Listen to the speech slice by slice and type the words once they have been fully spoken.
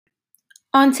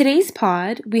On today's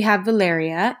pod, we have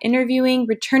Valeria interviewing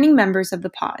returning members of the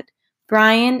pod,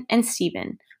 Brian and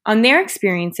Stephen, on their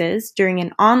experiences during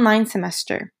an online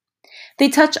semester. They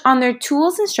touch on their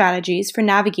tools and strategies for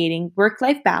navigating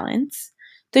work-life balance,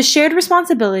 the shared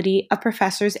responsibility of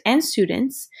professors and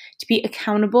students to be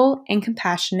accountable and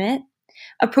compassionate,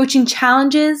 approaching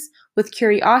challenges with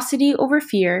curiosity over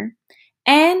fear,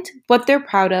 and what they're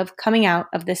proud of coming out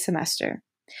of this semester.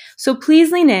 So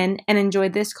please lean in and enjoy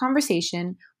this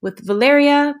conversation with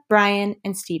Valeria, Brian,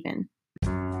 and Stephen.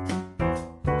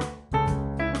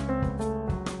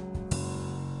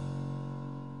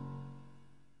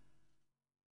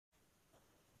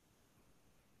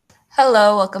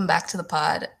 Hello, welcome back to the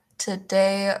pod.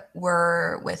 Today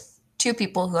we're with two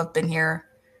people who have been here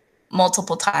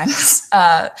multiple times.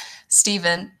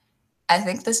 Stephen, I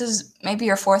think this is maybe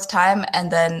your fourth time, and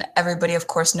then everybody, of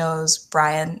course, knows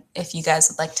Brian. If you guys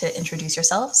would like to introduce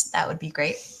yourselves, that would be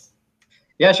great.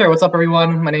 Yeah, sure. What's up,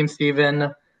 everyone? My name's Stephen.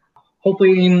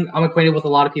 Hopefully, I'm acquainted with a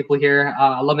lot of people here.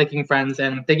 I love making friends,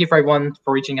 and thank you for everyone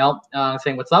for reaching out,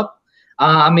 saying what's up.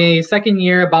 I'm a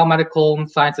second-year biomedical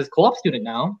sciences co-op student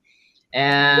now,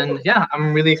 and yeah,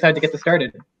 I'm really excited to get this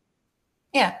started.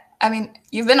 Yeah, I mean,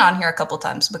 you've been on here a couple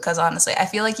times because honestly, I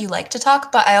feel like you like to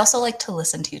talk, but I also like to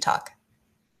listen to you talk.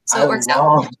 So it works out. I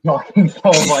love talking so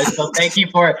much, so thank you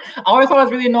for it. I always thought I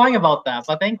was really annoying about that,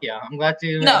 but thank you. I'm glad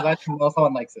to know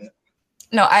someone likes it.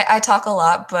 No, I talk a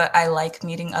lot, but I like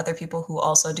meeting other people who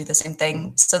also do the same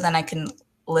thing, so then I can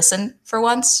listen for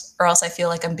once, or else I feel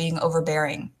like I'm being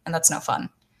overbearing, and that's no fun.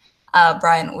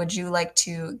 Brian, would you like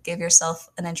to give yourself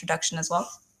an introduction as well?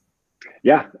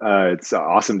 Yeah, it's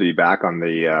awesome to be back on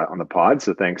the pod.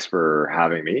 So thanks for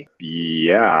having me.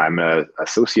 Yeah, I'm an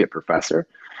associate professor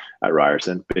at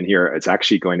Ryerson. Been here. It's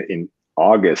actually going in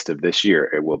August of this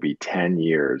year. It will be 10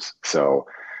 years. So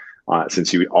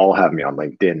since you all have me on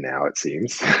LinkedIn now, it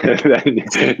seems then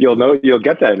you'll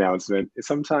get that announcement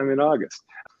sometime in August.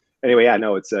 Anyway, yeah,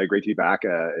 no, it's great to be back.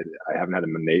 I haven't had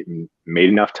made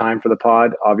enough time for the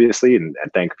pod, obviously, and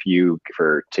thank you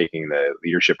for taking the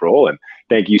leadership role, and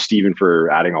thank you, Stephen, for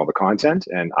adding all the content.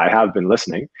 And I have been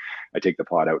listening. I take the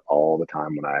pod out all the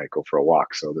time when I go for a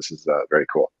walk, so this is very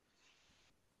cool.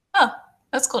 Oh,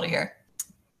 that's cool to hear.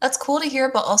 That's cool to hear,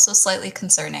 but also slightly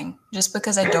concerning, just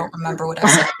because I don't remember what I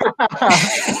said.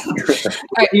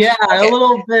 Right. Yeah, okay. A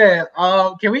little bit.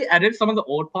 Can we edit some of the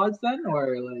old pods then,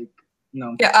 or like?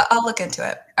 No. Yeah, I'll look into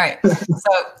it. All right.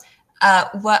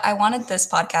 So what I wanted this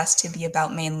podcast to be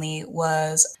about mainly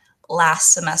was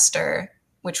last semester,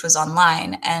 which was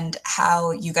online, and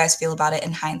how you guys feel about it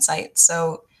in hindsight.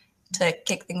 So to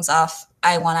kick things off,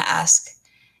 I want to ask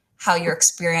how your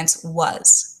experience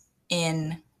was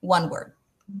in one word,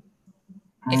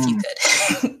 if you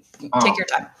could. Take your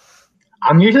time.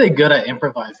 I'm usually good at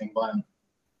improvising, but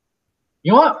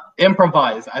you know what?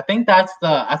 Improvise. I think that's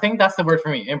the word for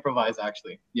me. Improvise,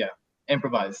 actually. Yeah,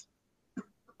 improvise.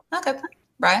 Okay,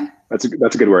 Brian. That's a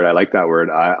good word. I like that word.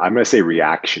 I'm gonna say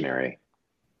reactionary.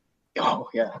 Oh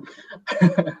yeah.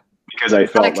 Because I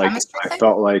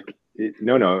felt like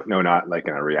no, not like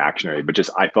in a reactionary, but just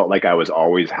I felt like I was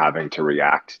always having to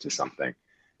react to something.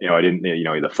 I didn't.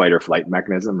 The fight or flight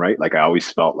mechanism, right? Like I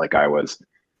always felt like I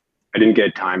didn't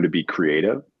get time to be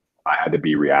creative. I had to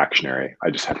be reactionary. I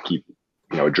just had to keep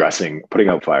putting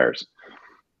out fires.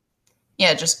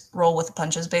 Yeah, just roll with the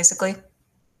punches, basically.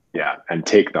 Yeah, and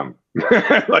take them.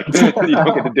 Like you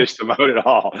don't get to dish them out at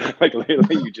all. Like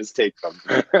literally, you just take them.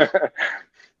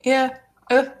 Yeah,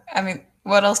 I mean,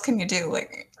 what else can you do?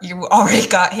 Like you already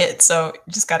got hit, so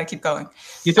you just got to keep going.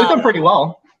 You took them pretty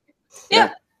well.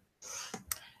 Yeah.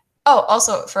 Oh,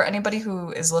 also for anybody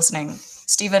who is listening,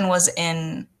 Stephen was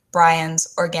in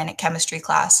Brian's organic chemistry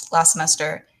class last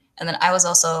semester, and then I was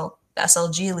also the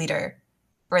SLG leader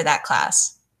for that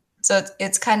class. So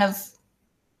it's kind of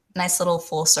a nice little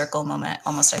full circle moment,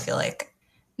 almost, I feel like.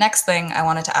 Next thing I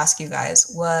wanted to ask you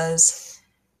guys was,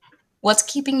 what's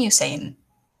keeping you sane?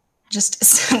 Just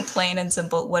plain and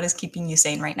simple, what is keeping you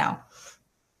sane right now?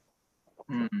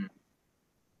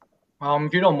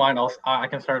 If you don't mind, I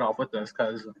can start off with this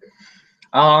because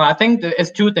I think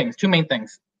it's two main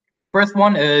things. First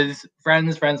one is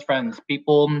friends,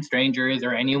 people, strangers,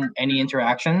 or any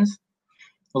interactions.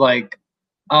 Like,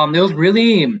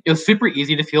 it was super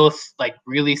easy to feel like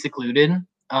really secluded.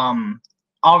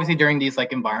 Obviously during these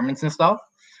like environments and stuff,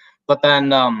 but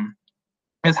then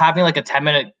just having like a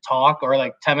 10-minute talk or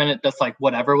like 10-minute just like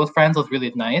whatever with friends was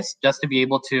really nice, just to be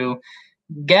able to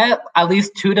get at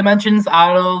least 2 dimensions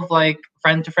out of like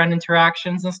friend-to-friend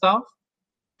interactions and stuff.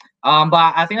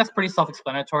 But I think that's pretty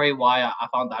self-explanatory why I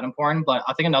found that important. But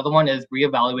I think another one is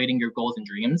reevaluating your goals and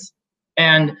dreams.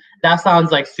 And that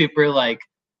sounds like super like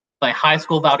high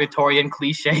school valedictorian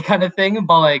cliche kind of thing,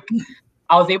 but like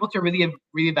I was able to really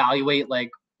reevaluate like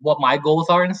what my goals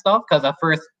are and stuff. Because at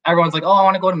first everyone's like, oh, I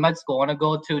want to go to med school, I want to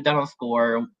go to dental school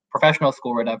or professional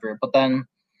school or whatever. But then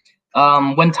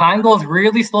when time goes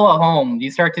really slow at home,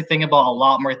 you start to think about a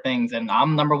lot more things. And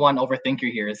I'm number one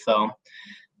overthinker here, so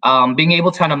being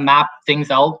able to kind of map things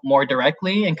out more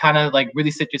directly and kind of like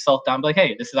really sit yourself down, be like,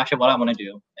 hey, this is actually what I want to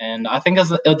do. And I think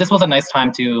this was a nice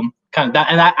time to kind of that,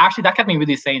 and that kept me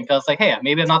really sane. Because like, hey,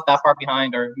 maybe I'm not that far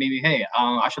behind, or maybe, hey,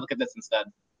 I should look at this instead.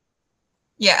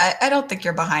 Yeah, I don't think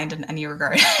you're behind in any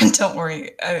regard. Don't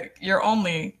worry. You're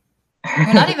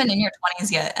not even in your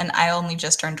 20s yet, and I only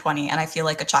just turned 20, and I feel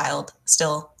like a child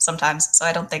still sometimes. So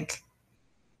I think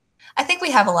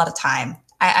we have a lot of time.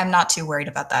 I'm not too worried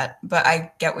about that, but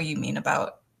I get what you mean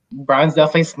about. Brian's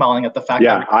definitely smiling at the fact.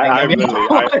 Yeah, I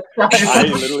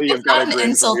literally have got an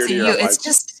insult to you. It's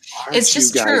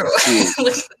just true.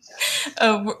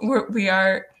 We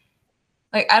are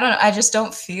like, I don't know. I just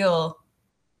don't feel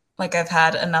like I've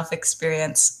had enough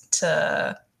experience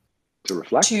to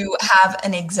reflect, to have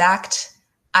an exact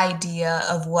idea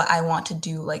of what I want to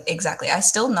do. Like exactly, I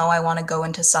still know I want to go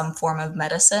into some form of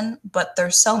medicine, but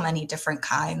there's so many different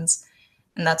kinds.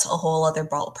 And that's a whole other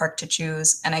ballpark to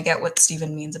choose. And I get what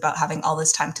Stephen means about having all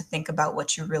this time to think about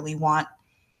what you really want.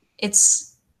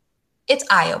 It's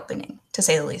eye-opening, to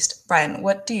say the least. Brian,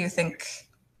 what do you think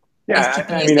is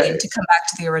keeping you sane, to come back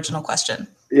to the original question?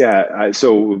 Yeah.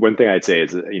 So one thing I'd say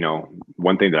is,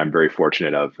 one thing that I'm very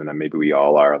fortunate of, and maybe we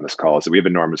all are on this call, is that we have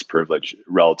enormous privilege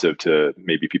relative to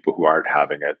maybe people who aren't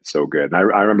having it so good. And I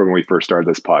remember when we first started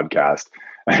this podcast,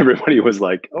 everybody was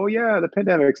like, oh yeah, the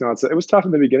pandemic's not so, it was tough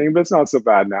in the beginning, but it's not so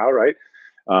bad now, right?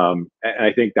 And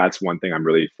I think that's one thing I'm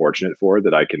really fortunate for,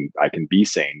 that I can be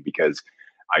sane, because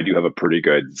I do have a pretty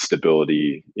good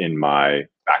stability in my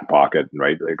back pocket,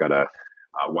 right? I got a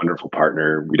wonderful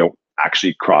partner. We don't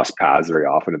actually cross paths very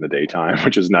often in the daytime,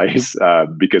 which is nice,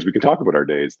 because we can talk about our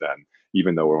days then,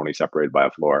 even though we're only separated by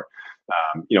a floor.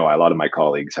 A lot of my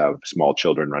colleagues have small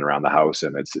children run around the house,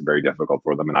 and it's very difficult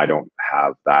for them. And I don't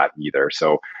have that either.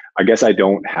 So I guess I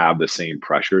don't have the same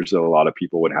pressures that a lot of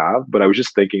people would have. But I was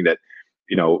just thinking that,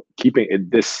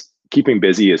 keeping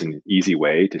busy is an easy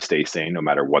way to stay sane, no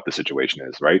matter what the situation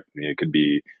is, right? I mean, it could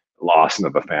be loss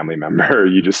of a family member.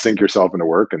 You just sink yourself into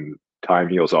work, and time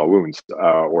heals all wounds,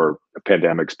 or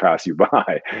pandemics pass you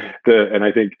by. And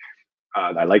I think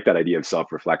I like that idea of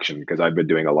self-reflection, because I've been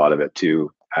doing a lot of it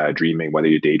too, dreaming, whether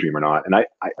you daydream or not. And I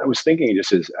was thinking,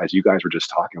 just as you guys were just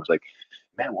talking, I was like,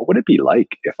 man, what would it be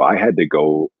like if I had to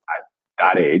go at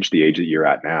that age, the age that you're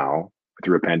at now,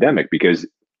 through a pandemic? Because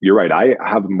you're right, I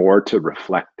have more to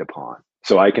reflect upon.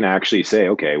 So I can actually say,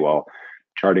 okay, well,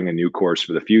 charting a new course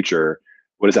for the future,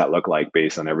 what does that look like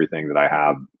based on everything that I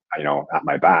have, at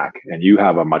my back? And you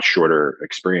have a much shorter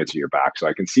experience at your back. So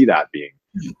I can see that being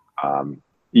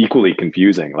equally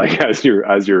confusing. Like as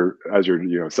you're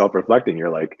self-reflecting,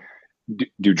 you're like,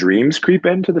 do dreams creep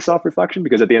into the self-reflection?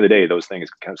 Because at the end of the day, those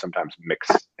things can sometimes mix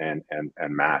and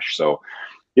mash. So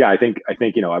yeah, I think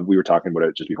we were talking about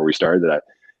it just before we started, that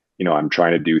I'm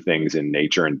trying to do things in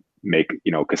nature and make,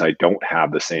 because I don't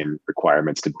have the same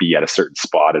requirements to be at a certain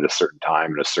spot at a certain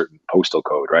time in a certain postal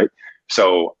code, right?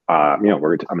 So I'm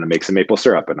going to make some maple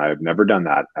syrup, and I've never done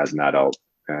that as an adult,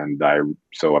 and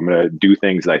so I'm going to do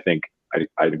things that I think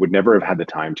I would never have had the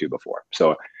time to before.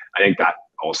 So I think that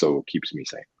also keeps me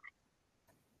sane.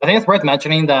 I think it's worth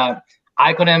mentioning that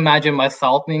I couldn't imagine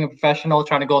myself being a professional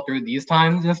trying to go through these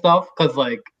times and stuff, because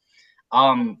like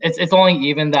it's only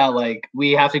even that like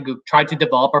we have to try to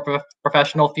develop our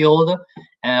professional field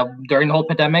during the whole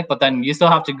pandemic, but then you still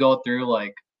have to go through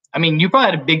like, I mean, you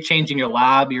probably had a big change in your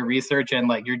lab, your research, and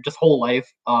like your just whole life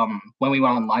when we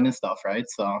went online and stuff, right?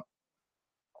 So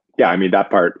yeah, I mean, that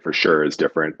part for sure is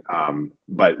different.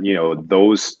 But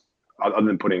those, other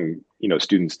than putting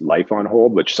students' life on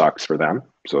hold, which sucks for them.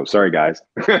 So sorry, guys.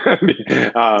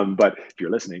 But if you're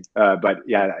listening, but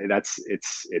yeah, that's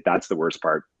the worst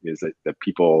part, is that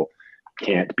people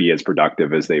can't be as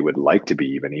productive as they would like to be,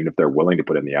 even if they're willing to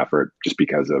put in the effort, just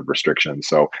because of restrictions.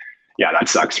 So yeah, that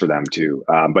sucks for them too.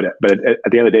 But at the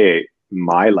end of the day,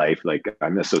 my life, like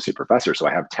I'm an associate professor, so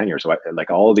I have tenure. So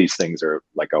like all of these things are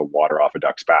like a water off a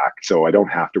duck's back. So I don't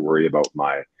have to worry about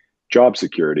my job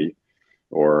security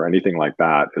or anything like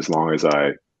that, as long as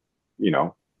I,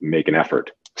 make an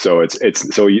effort. So it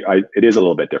is a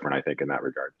little bit different, I think, in that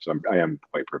regard. So I am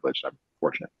quite privileged. I'm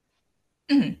fortunate.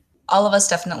 Mm-hmm. All of us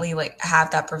definitely like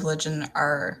have that privilege and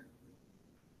are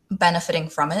benefiting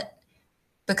from it,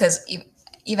 because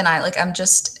even I, like, I'm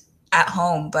just at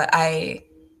home, but I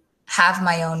have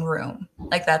my own room.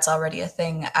 Like that's already a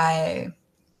thing. I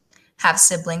have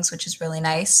siblings, which is really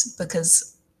nice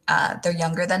because they're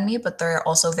younger than me, but they're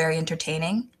also very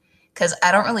entertaining because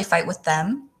I don't really fight with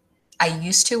them. I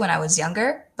used to when I was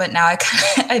younger, but now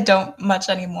I don't much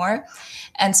anymore.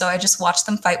 And so I just watch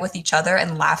them fight with each other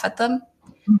and laugh at them.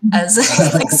 As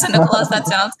like cynical as that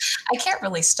sounds, I can't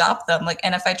really stop them. Like,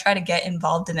 and if I try to get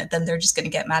involved in it, then they're just going to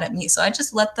get mad at me. So I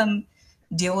just let them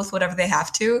deal with whatever they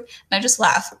have to, and I just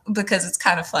laugh because it's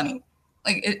kind of funny.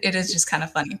 Like it is just kind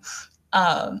of funny.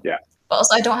 Yeah. But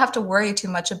also, I don't have to worry too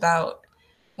much about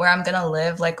where I'm going to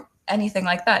live, like anything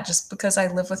like that. Just because I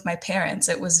live with my parents,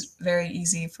 it was very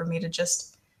easy for me to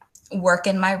just work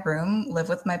in my room, live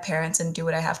with my parents, and do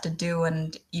what I have to do,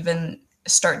 and even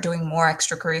start doing more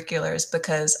extracurriculars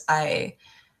because I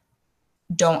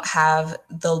don't have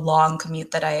the long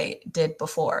commute that I did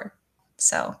before.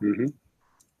 So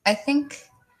I think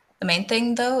the main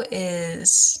thing though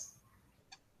is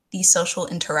the social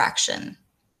interaction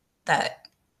that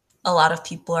a lot of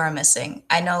people are missing.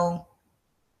 I know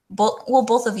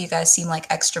both of you guys seem like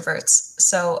extroverts.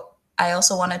 So I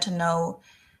also wanted to know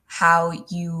how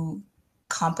you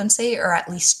compensate or at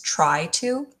least try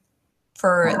to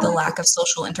for the lack of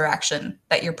social interaction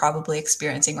that you're probably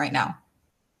experiencing right now.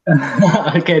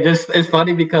 Okay, this it's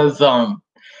funny because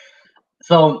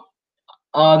so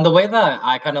the way that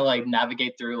I kind of like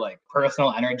navigate through like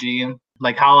personal energy,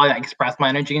 like how I express my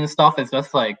energy and stuff, is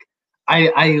just like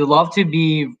I love to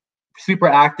be super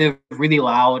active, really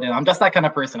loud, and I'm just that kind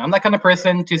of person. I'm that kind of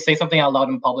person to say something out loud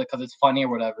in public because it's funny or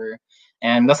whatever,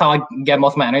 and that's how I get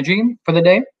most of my energy for the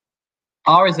day.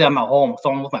 Obviously, I'm at home,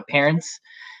 so I'm with my parents,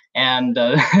 and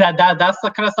that's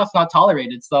the kind of stuff's not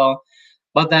tolerated. So,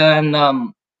 but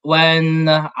then when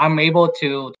I'm able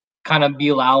to kind of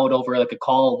be loud over like a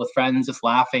call with friends, just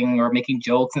laughing or making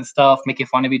jokes and stuff, making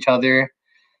fun of each other,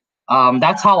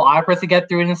 that's how I personally get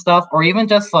through it and stuff. Or even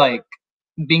just like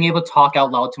being able to talk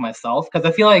out loud to myself, because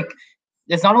I feel like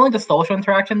it's not only the social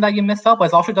interaction that you miss out, but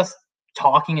it's also just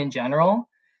talking in general.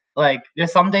 Like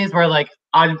there's some days where like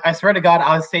I swear to God,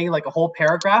 I would say like a whole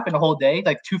paragraph in a whole day,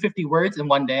 like 250 words in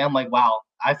one day. I'm like, wow,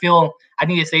 I feel I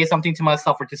need to say something to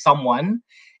myself or to someone.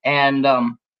 And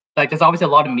like there's obviously a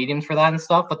lot of mediums for that and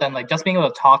stuff, but then like just being able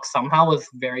to talk somehow was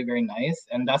very, very nice.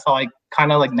 And that's how I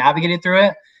kind of like navigated through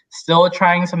it. Still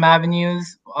trying some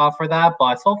avenues for that,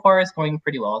 but so far it's going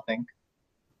pretty well, I think.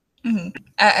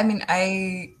 I mean,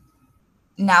 I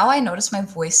notice my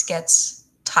voice gets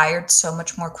tired so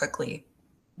much more quickly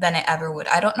than it ever would.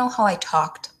 I don't know how I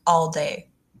talked all day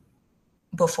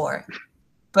before,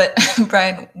 but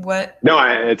Brian, what? No,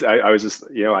 I was just,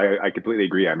 I completely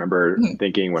agree. I remember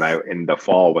thinking in the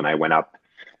fall when I went up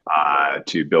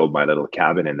to build my little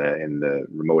cabin in the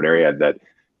remote area, that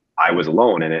I was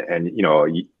alone, and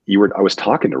I was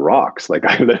talking to rocks. Like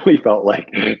I literally felt like,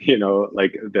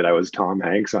 like that I was Tom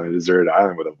Hanks on a deserted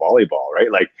island with a volleyball,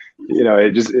 right? Like,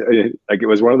 it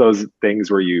was one of those things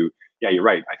where you're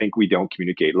right. I think we don't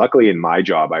communicate. Luckily in my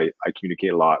job, I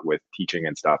communicate a lot with teaching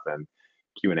and stuff and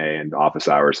Q&A and office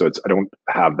hours. So I don't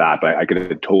have that, but I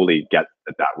could totally get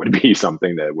that would be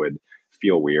something that would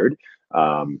feel weird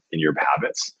in your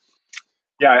habits.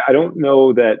 Yeah, I don't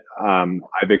know that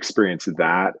I've experienced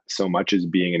that so much as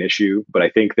being an issue, but I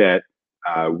think that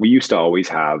we used to always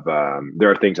have,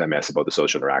 there are things I miss about the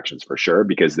social interactions for sure,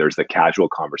 because there's the casual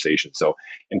conversation. So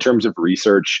in terms of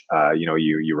research,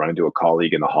 you run into a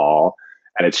colleague in the hall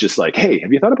and it's just like, hey,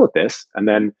 have you thought about this? And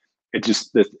then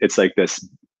it's like this,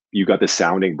 you got this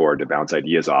sounding board to bounce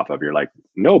ideas off of. You're like,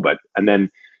 no, but, and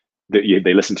then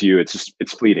they listen to you. It's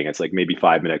fleeting. It's like maybe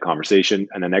 5-minute conversation.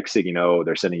 And the next thing you know,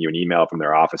 they're sending you an email from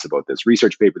their office about this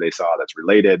research paper they saw that's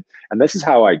related. And this is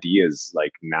how ideas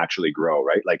like naturally grow,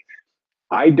 right? Like,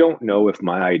 I don't know if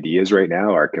my ideas right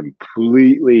now are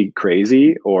completely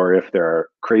crazy or if they're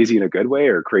crazy in a good way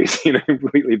or crazy in a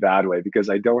completely bad way, because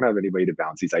I don't have anybody to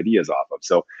bounce these ideas off of.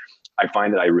 So I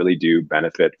find that I really do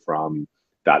benefit from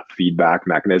that feedback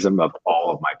mechanism of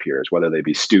all of my peers, whether they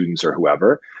be students or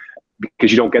whoever,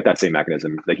 because you don't get that same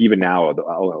mechanism. Like even now,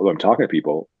 although I'm talking to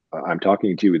people, I'm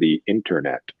talking to the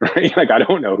internet, right? Like I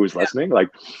don't know who's listening, like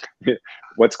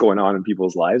what's going on in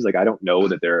people's lives. Like I don't know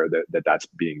that that's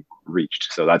being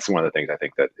reached. So that's one of the things I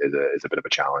think that is a bit of a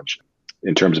challenge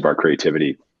in terms of our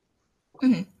creativity.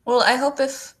 Mm-hmm. Well, I hope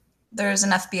if there's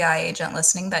an FBI agent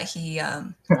listening that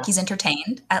he's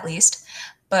entertained at least.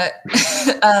 But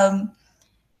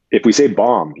if we say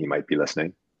bomb, he might be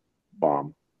listening.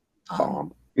 Bomb.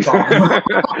 Look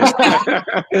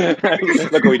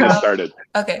what we just started.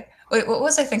 Okay. Wait, what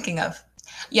was I thinking of?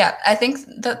 Yeah, I think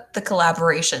that the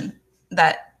collaboration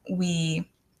that we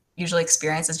usually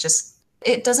experience is just,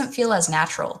 it doesn't feel as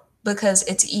natural because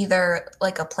it's either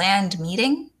like a planned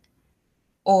meeting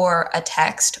or a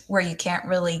text where you can't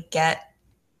really get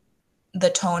the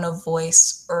tone of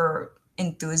voice or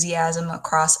enthusiasm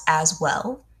across as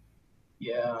well.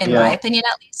 Yeah. In my opinion,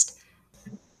 at least.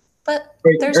 But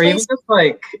there's or ways. even just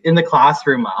like in the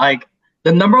classroom, like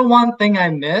the number one thing I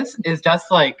miss is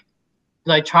just like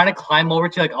trying to climb over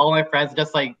to like all my friends,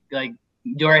 just like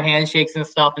do our handshakes and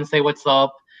stuff and say what's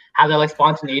up, have that like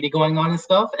spontaneity going on and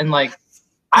stuff. And like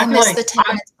I miss like the 10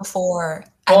 minutes before.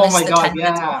 Oh my god,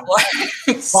 yeah.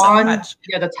 So much.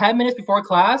 Yeah, the 10 minutes before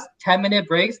class, 10-minute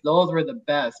breaks, those were the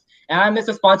best. And I miss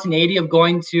the spontaneity of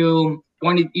going to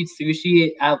eat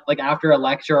sushi at like after a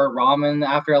lecture or ramen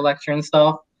after a lecture and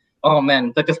stuff. Oh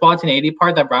man, like the spontaneity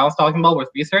part that Brown was talking about with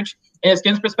research. In a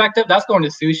student's perspective, that's going to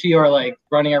sushi or like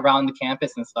running around the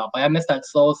campus and stuff. Like I miss that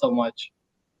so much.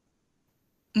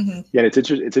 Mm-hmm. Yeah, it's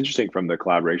interesting from the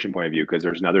collaboration point of view because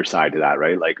there's another side to that,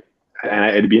 right? Like,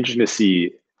 and it'd be interesting to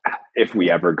see if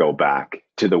we ever go back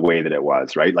to the way that it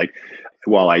was, right? Like,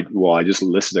 while I just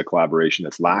listed a collaboration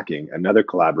that's lacking, another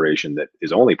collaboration that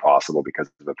is only possible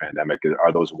because of the pandemic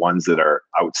are those ones that are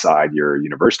outside your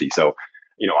university. So,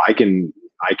 I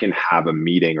can have a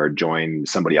meeting or join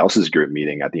somebody else's group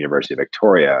meeting at the University of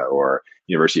Victoria or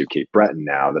University of Cape Breton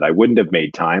now that I wouldn't have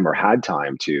made time or had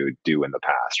time to do in the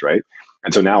past, right?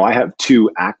 And so now I have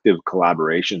 2 active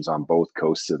collaborations on both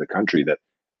coasts of the country that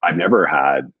I've never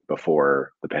had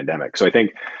before the pandemic. So I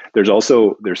think there's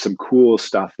some cool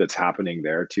stuff that's happening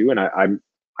there too. And I'm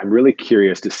really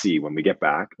curious to see when we get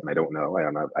back, and I don't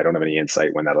have any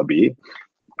insight when that'll be.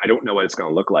 I don't know what it's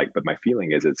going to look like, but my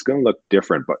feeling is it's going to look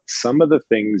different. But some of the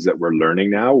things that we're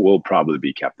learning now will probably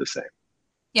be kept the same.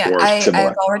 Yeah, I've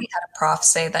already had a prof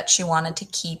say that she wanted to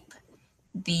keep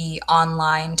the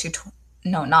online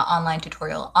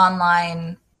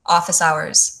office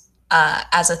hours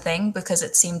as a thing because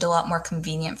it seemed a lot more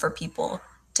convenient for people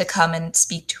to come and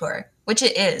speak to her, which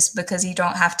it is because you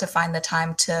don't have to find the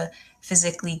time to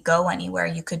physically go anywhere.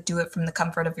 You could do it from the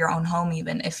comfort of your own home,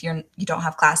 even if you don't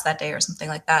have class that day or something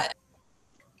like that.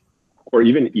 Or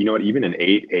even, even an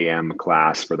 8 a.m.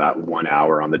 class for that 1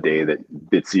 hour on the day that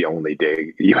it's the only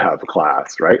day you have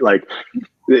class, right? Like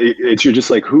you're just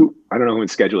like, I don't know who in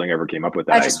scheduling ever came up with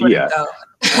that idea.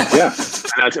 Yeah. And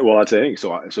that's the thing.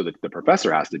 So the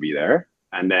professor has to be there.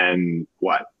 And then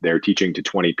what? They're teaching to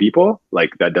 20 people?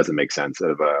 Like that doesn't make sense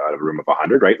out of a room of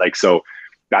 100, right? Like, so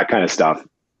that kind of stuff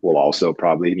will also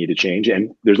probably need to change.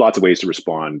 And there's lots of ways to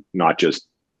respond, not just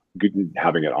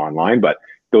having it online, but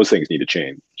those things need to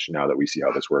change now that we see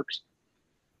how this works.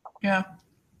 Yeah.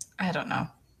 I don't know.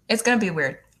 It's going to be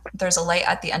weird. There's a light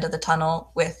at the end of the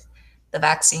tunnel with the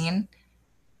vaccine,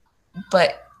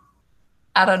 but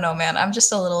I don't know, man. I'm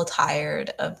just a little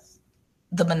tired of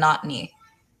the monotony.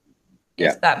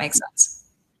 Yeah. If that makes sense.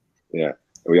 Yeah.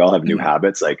 We all have new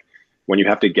habits. Like when you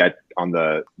have to get on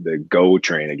the GO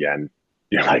train again,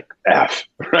 you're like, F,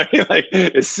 right? Like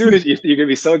as soon as you're going to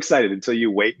be so excited until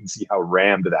you wait and see how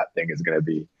rammed that thing is going to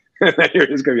be. You're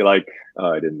just going to be like,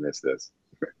 oh, I didn't miss this.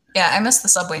 Yeah, I miss the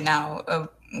subway now.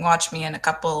 Watch me in in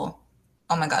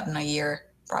a year,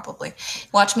 probably.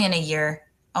 Watch me in a year.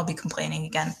 I'll be complaining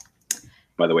again.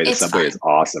 By the way, the subway is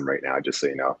awesome right now, just so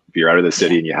you know. If you're out of the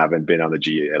city and you haven't been on in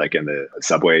the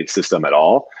subway system at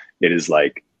all, it is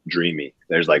like dreamy.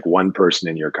 There's like one person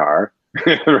in your car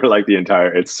for like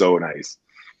it's so nice.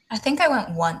 I think I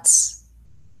went once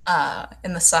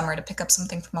in the summer to pick up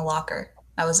something from a locker.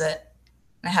 That was it.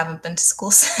 And I haven't been to school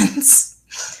since,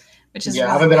 which is I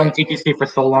haven't been on TTC for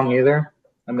so long either.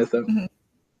 I miss it. Mm-hmm.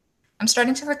 I'm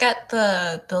starting to forget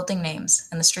the building names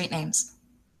and the street names.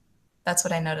 That's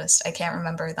what I noticed. I can't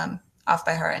remember them off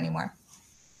by heart anymore.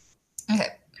 Okay.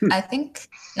 I think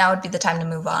now would be the time to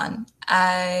move on.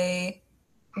 I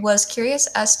was curious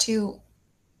as to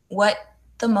what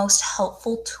the most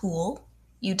helpful tool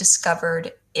you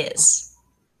discovered is,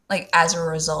 like as a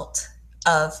result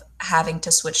of having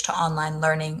to switch to online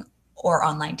learning or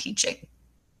online teaching.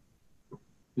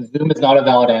 Zoom is not a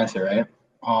valid answer, right?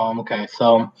 Okay,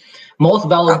 so most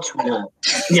valid tool.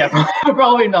 Yeah,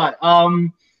 probably not.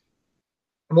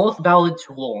 Most valid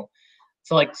tool.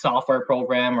 So like software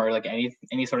program or like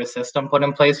any sort of system put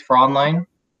in place for online.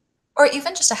 Or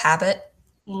even just a habit,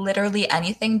 literally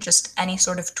anything, just any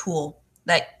sort of tool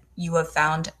that you have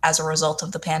found as a result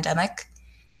of the pandemic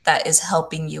that is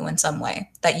helping you in some way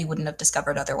that you wouldn't have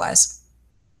discovered otherwise.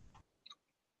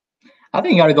 I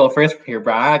think you got to go first here,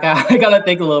 Brian. I gotta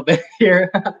think a little bit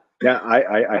here. Yeah,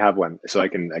 I have one, so I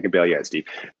can bail you out, Steve.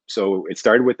 So it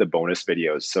started with the bonus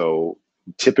videos. So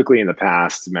typically in the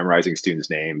past, memorizing students'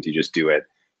 names, you just do it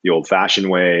the old-fashioned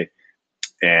way.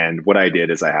 And what I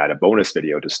did is I had a bonus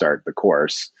video to start the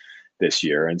course, this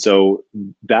year. And so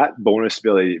that bonus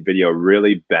video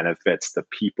really benefits the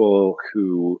people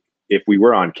who, if we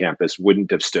were on campus,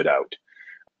 wouldn't have stood out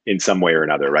in some way or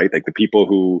another, right? Like the people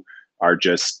who are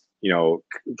just,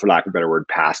 for lack of a better word,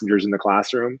 passengers in the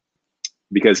classroom.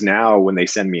 Because now when they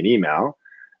send me an email,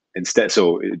 instead,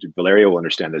 so Valeria will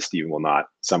understand this, Stephen will not.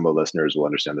 Some of the listeners will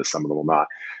understand this, some of them will not.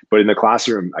 But in the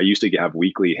classroom, I used to have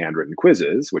weekly handwritten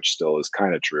quizzes, which still is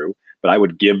kind of true, but I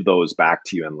would give those back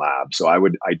to you in lab. So I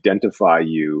would identify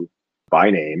you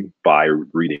by name by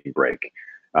reading break.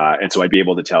 And so I'd be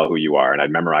able to tell who you are, and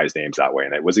I'd memorize names that way.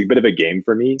 And it was a bit of a game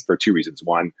for me for two reasons.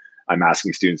 One, I'm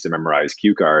asking students to memorize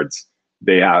cue cards.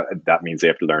 That means they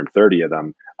have to learn 30 of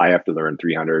them. I have to learn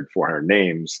 300, 400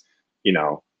 names.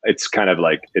 It's kind of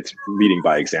like it's leading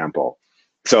by example.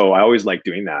 So I always like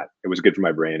doing that. It was good for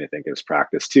my brain. I think it was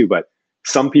practice too. But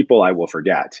some people I will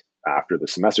forget after the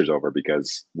semester's over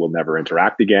because we'll never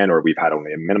interact again, or we've had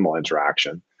only a minimal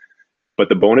interaction. But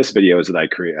the bonus videos that I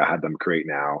had them create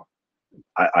now,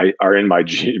 I are in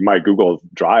my Google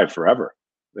Drive forever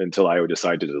until I would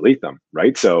decide to delete them,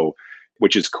 right? So,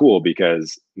 which is cool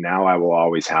because now I will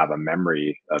always have a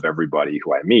memory of everybody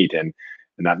who I meet. And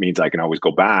that means I can always go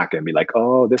back and be like,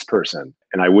 oh, this person.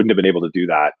 And I wouldn't have been able to do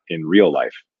that in real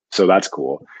life. So that's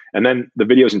cool. And then the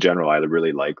videos in general, I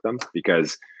really like them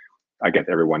because I get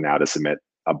everyone now to submit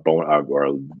or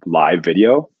a live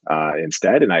video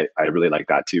instead. And I really like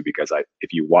that too, because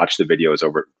if you watch the videos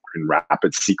over in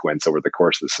rapid sequence over the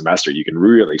course of the semester, you can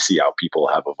really see how people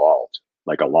have evolved,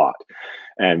 like a lot.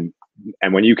 And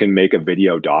when you can make a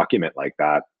video document like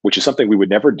that, which is something we would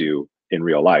never do in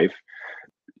real life,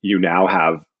 you now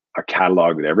have a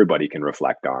catalog that everybody can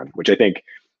reflect on, which I think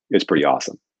is pretty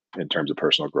awesome in terms of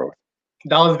personal growth.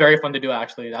 That was very fun to do,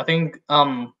 actually. I think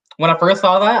when I first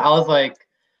saw that, I was like,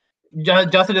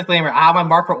 just a disclaimer, I have my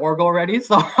mark for Orgo already,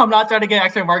 so I'm not trying to get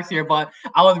extra marks here, but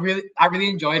I really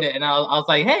enjoyed it. And I was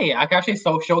like, hey, I can actually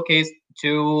showcase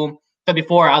to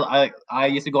before I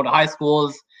used to go to high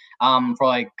schools for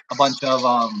like a bunch of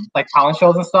like talent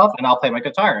shows and stuff, and I'll play my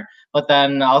guitar. But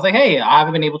then I was like, hey, I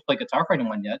haven't been able to play guitar for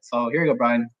anyone yet, so here you go,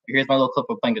 Brian. Here's my little clip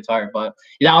of playing guitar. But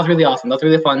yeah, that was really awesome. That's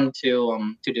really fun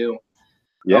to do.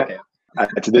 Yeah. Okay.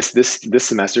 This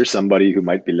semester, somebody who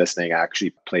might be listening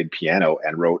actually played piano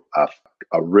and wrote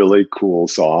a really cool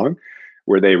song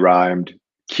where they rhymed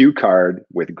cue card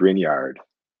with Grignard.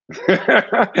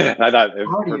 I thought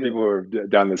for people who have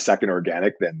done the second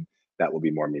organic, then that will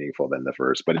be more meaningful than the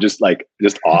first. But just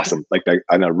awesome, like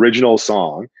an original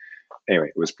song. Anyway,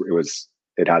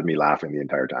 it had me laughing the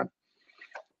entire time.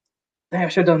 Dang, I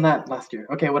should have done that last year.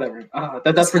 Okay, whatever.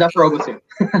 That's for Orgo too.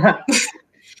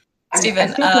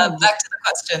 Stephen, back to the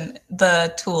question,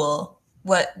 the tool,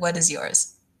 what is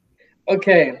yours?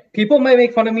 Okay, people might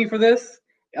make fun of me for this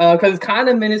because it's kind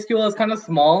of minuscule, it's kind of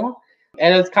small,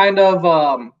 and it's kind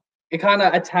of it kind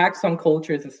of attacks some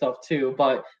cultures and stuff too.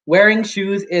 But wearing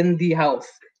shoes in the house,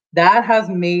 that has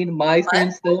made my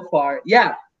experience so far.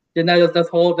 Yeah, that's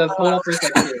whole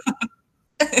perspective.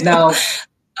 Now,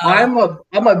 I'm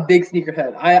a big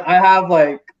sneakerhead. I have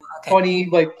like 20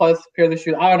 like plus pairs of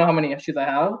shoes. I don't know how many shoes I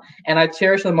have, and I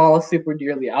cherish them all super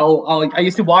dearly. I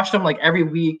used to wash them like every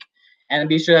week and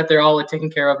be sure that they're all like taken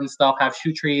care of and stuff, have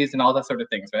shoe trees and all that sort of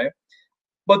things, right?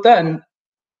 But then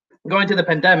going to the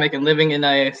pandemic and living in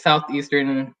a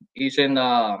Southeastern Asian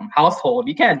household,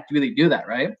 you can't really do that,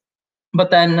 right?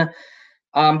 But then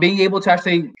being able to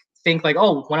actually think like,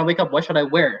 oh, when I wake up, what should I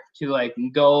wear to like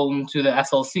go to the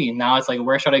SLC? Now it's like,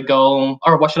 where should I go,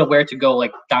 or what should I wear to go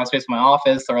like downstairs to my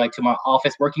office or like to my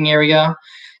office working area?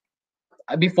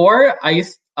 Before I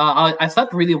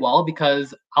slept really well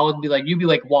because I would be like, you'd be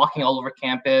like walking all over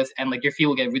campus and like your feet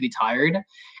will get really tired.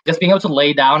 Just being able to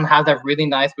lay down, have that really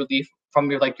nice relief from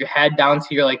your like your head down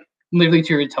to your like literally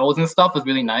to your toes and stuff was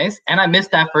really nice. And I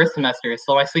missed that first semester,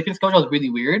 so my sleeping schedule was really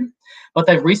weird. But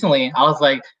then recently I was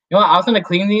like, you know what, I was gonna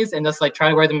clean these and just like try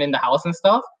to wear them in the house and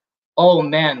stuff. Oh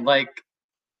man, like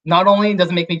not only does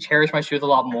it make me cherish my shoes a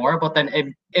lot more, but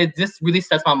then it just really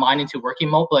sets my mind into working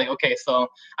mode. Like, okay, so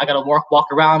I gotta walk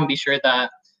around and be sure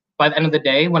that by the end of the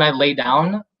day, when I lay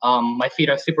down, my feet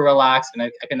are super relaxed and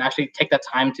I can actually take that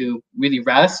time to really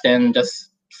rest and just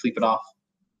sleep it off.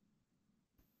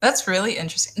 That's really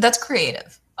interesting. That's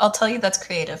creative. I'll tell you, that's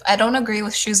creative. I don't agree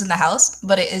with shoes in the house,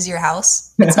 but it is your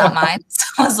house. It's not mine.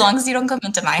 So as long as you don't come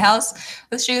into my house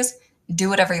with shoes, do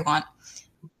whatever you want.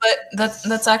 But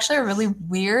that's actually a really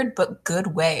weird but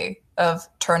good way of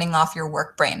turning off your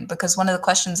work brain, because one of the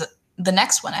questions, the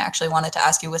next one I actually wanted to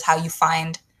ask you was how you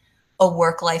find a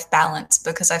work-life balance,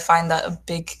 because I find that a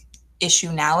big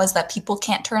issue now is that people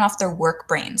can't turn off their work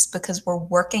brains because we're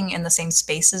working in the same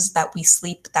spaces that we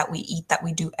sleep, that we eat, that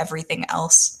we do everything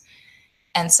else.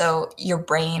 And so your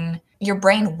brain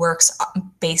works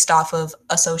based off of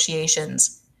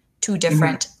associations to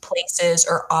different places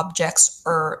or objects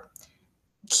or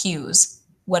cues,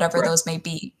 whatever Right. those may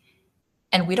be.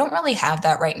 And we don't really have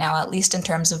that right now, at least in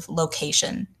terms of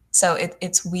location. So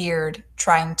it's weird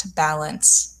trying to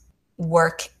balance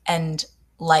work and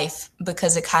life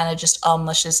because it kind of just all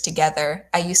mushes together.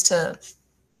 I used to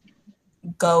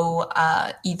go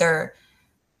either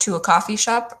to a coffee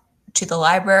shop, to the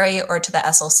library, or to the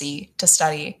SLC to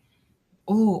study.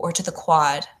 Ooh, or to the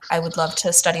quad. I would love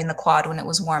to study in the quad when it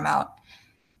was warm out.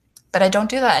 But I don't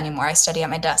do that anymore. I study at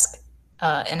my desk.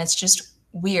 And it's just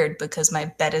weird because my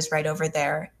bed is right over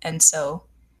there. And so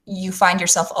you find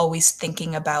yourself always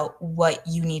thinking about what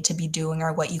you need to be doing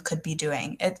or what you could be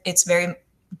doing. It's very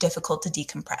difficult to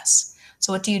decompress.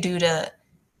 So what do you do to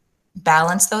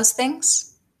balance those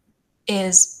things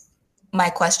is my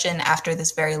question after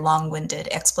this very long-winded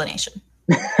explanation.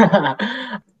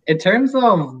 In terms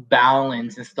of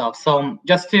balance and stuff, so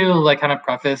just to like kind of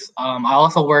preface, I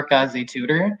also work as a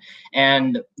tutor,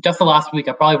 and just the last week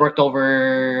I probably worked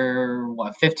over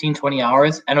 15, 20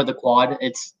 hours. Enter the quad,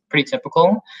 it's pretty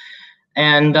typical.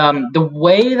 And the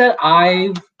way that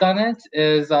I've done it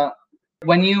is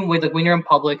when you're in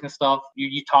public and stuff,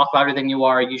 you talk louder than you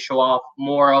are, you show off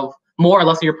more or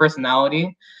less of your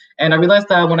personality. And I realized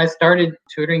that when I started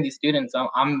tutoring these students,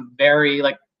 I'm very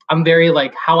like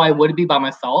how I would be by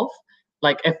myself.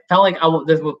 Like it felt like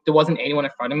there wasn't anyone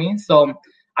in front of me. So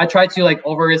I tried to like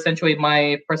over accentuate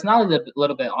my personality a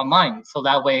little bit online, so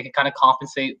that way I could kind of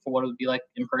compensate for what it would be like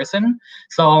in person.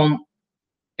 So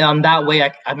that way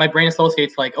my brain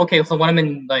associates like, okay, so when I'm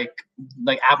in like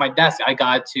at my desk, I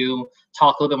got to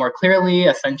talk a little bit more clearly,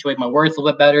 accentuate my words a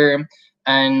little bit better,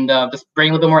 and just bring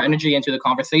a little bit more energy into the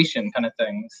conversation kind of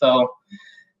thing. So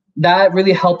that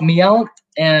really helped me out.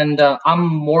 And I'm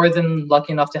more than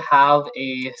lucky enough to have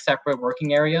a separate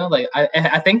working area. Like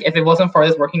I think if it wasn't for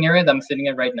this working area that I'm sitting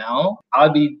in right now, I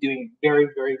would be doing very,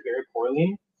 very, very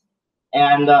poorly.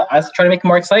 And I try to make it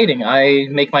more exciting. I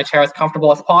make my chair as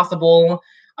comfortable as possible.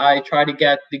 I try to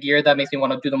get the gear that makes me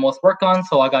want to do the most work on.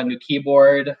 So I got a new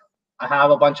keyboard. I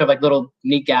have a bunch of like little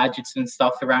neat gadgets and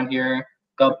stuff around here.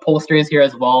 Got posters here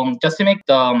as well, just to make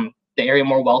the area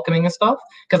more welcoming and stuff.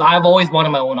 Because I've always wanted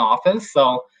my own office.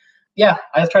 So yeah,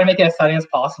 I just try to make it as exciting as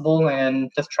possible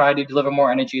and just try to deliver more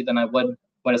energy than I would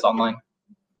when it's online.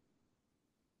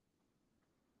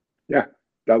 Yeah.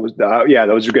 That was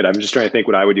good. I'm just trying to think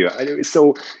what I would do.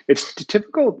 So it's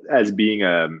typical as being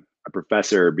a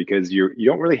professor because you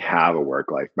don't really have a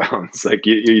work-life balance. Like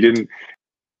you didn't,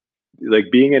 like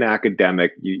being an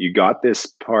academic, you got this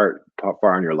part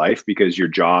far in your life because your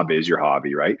job is your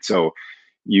hobby, right? So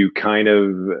you kind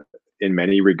of, in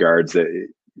many regards,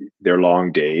 they're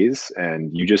long days,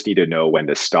 and you just need to know when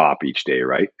to stop each day,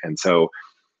 right? And so,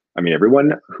 I mean,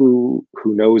 everyone who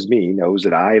knows me knows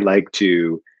that I like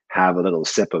to have a little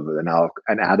sip of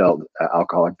an adult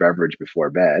alcoholic beverage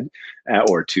before bed,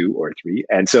 or 2 or 3.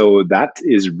 And so that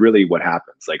is really what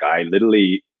happens. Like I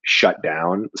literally shut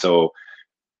down. So,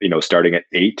 starting at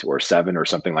 8 or 7 or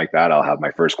something like that, I'll have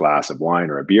my first glass of wine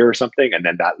or a beer or something. And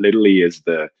then that literally is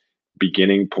the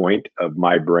beginning point of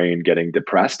my brain getting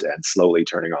depressed and slowly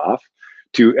turning off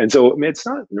and so it's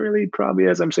not really, probably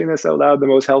as I'm saying this out loud, the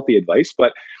most healthy advice,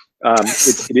 but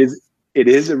it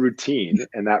is a routine,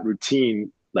 and that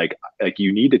routine, like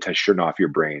you need to turn off your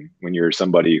brain when you're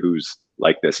somebody who's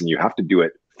like this, and you have to do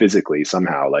it physically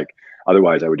somehow. Like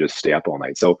otherwise I would just stay up all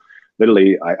night. So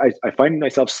literally I find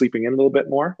myself sleeping in a little bit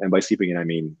more, and by sleeping in I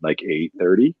mean like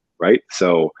 8:30, right?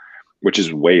 So which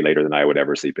is way later than I would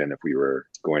ever sleep in if we were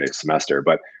going to semester.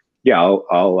 But yeah,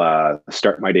 I'll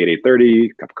start my day at 8:30,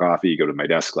 cup of coffee, go to my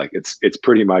desk. Like it's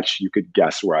pretty much, you could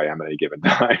guess where I am at any given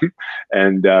time.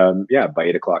 And yeah, by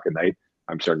 8 o'clock at night,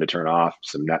 I'm starting to turn off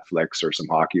some Netflix or some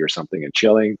hockey or something and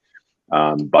chilling.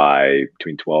 By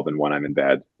between 12 and 1, I'm in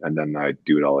bed, and then I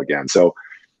do it all again. So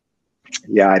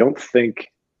yeah, I don't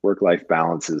think work-life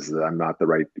balance is, I'm not the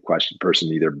right person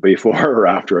either before or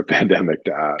after a pandemic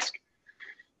to ask.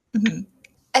 Mm-hmm.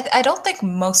 I don't think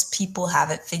most people have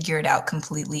it figured out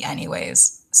completely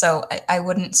anyways. So I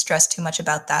wouldn't stress too much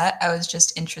about that. I was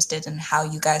just interested in how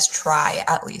you guys try,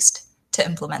 at least, to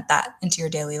implement that into your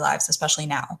daily lives, especially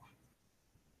now.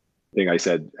 Thing I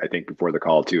said, I think before the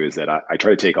call too, is that I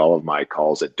try to take all of my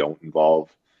calls that don't involve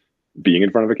being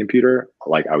in front of a computer,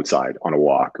 like outside on a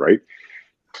walk, right?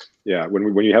 Yeah,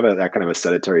 when you have that kind of a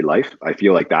sedentary life, I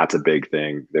feel like that's a big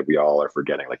thing that we all are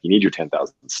forgetting. Like you need your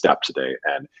 10,000 steps a day,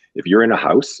 and if you're in a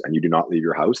house and you do not leave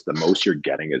your house, the most you're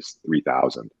getting is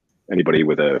 3,000. Anybody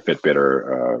with a Fitbit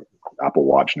or Apple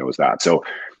Watch knows that. So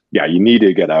yeah, you need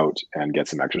to get out and get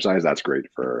some exercise. That's great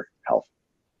for health.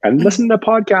 And listen to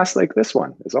podcasts like this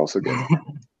one is also good.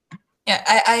 Yeah,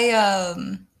 I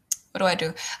what do I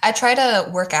do? I try to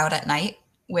work out at night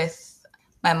with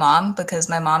my mom because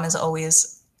my mom is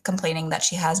always complaining that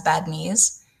she has bad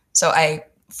knees. So I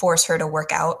force her to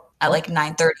work out at like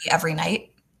 9:30 every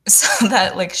night so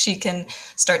that like she can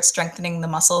start strengthening the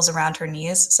muscles around her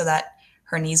knees so that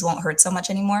her knees won't hurt so much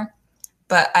anymore.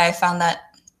 But I found that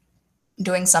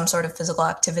doing some sort of physical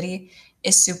activity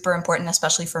is super important,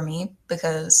 especially for me,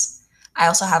 because I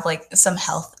also have like some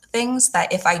health things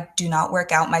that if I do not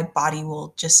work out, my body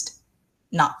will just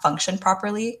not function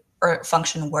properly or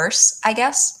function worse, I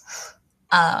guess.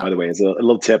 By the way, as a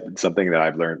little tip, something that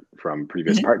I've learned from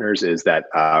previous partners is that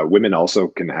women also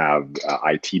can have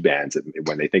IT bands.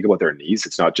 When they think about their knees,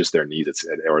 it's not just their knees,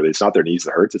 it's not their knees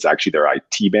that hurts. It's actually their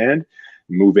IT band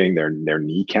moving their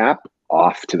kneecap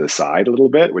off to the side a little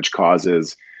bit, which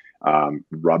causes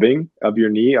rubbing of your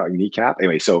kneecap.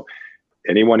 Anyway, so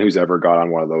anyone who's ever got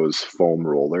on one of those foam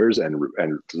rollers and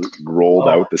rolled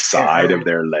out the side of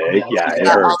their leg, it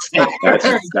hurts.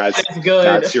 That's good.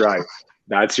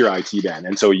 That's your IT band.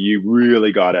 And so you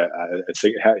really gotta.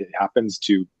 It happens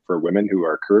for women who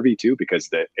are curvy too, because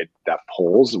that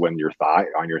pulls when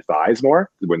on your thighs more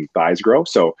when thighs grow.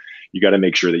 So you got to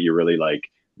make sure that you really like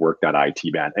work that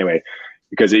IT band. Anyway,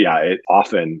 because it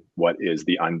often what is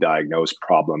the undiagnosed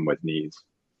problem with knees.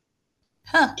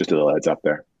 Just a little heads up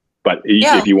there. But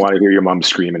if you want to hear your mom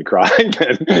scream and cry,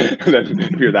 then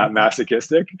you're that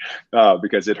masochistic,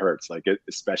 because it hurts. Like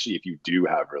especially if you do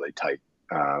have really tight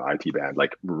IT band,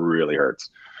 like really hurts.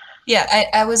 Yeah,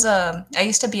 I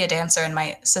used to be a dancer, and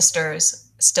my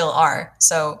sisters still are.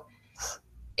 So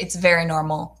it's very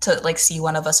normal to like see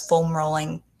one of us foam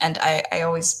rolling, and I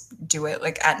always do it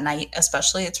like at night,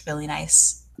 especially. It's really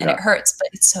nice, and it hurts, but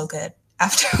it's so good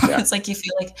afterwards. It's like you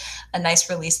feel like a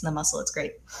nice release in the muscle. It's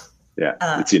great. Yeah,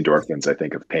 it's the endorphins, I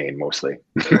think, of pain mostly.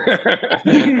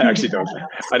 I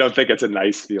don't think it's a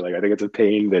nice feeling. I think it's a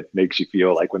pain that makes you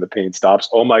feel like when the pain stops,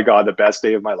 oh my God, the best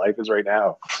day of my life is right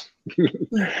now.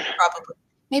 Probably.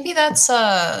 Maybe that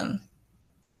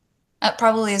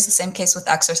probably is the same case with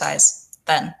exercise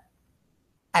then,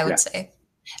 I would say.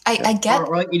 I get...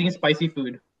 Or like eating spicy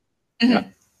food. Mm-hmm. Yeah.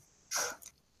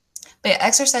 But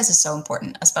exercise is so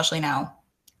important, especially now.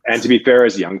 And to be fair,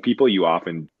 as young people, you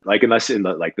often unless in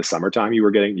the summertime you were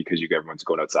getting, because everyone's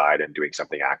going outside and doing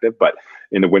something active. But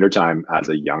in the wintertime, as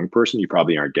a young person, you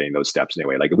probably aren't getting those steps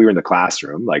anyway. Like if we were in the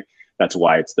classroom, like that's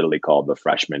why it's literally called the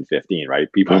freshman 15,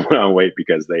 right? People put on weight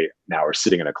because they now are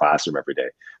sitting in a classroom every day.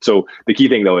 So the key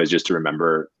thing though is just to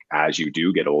remember as you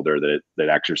do get older that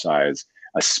exercise,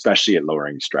 especially at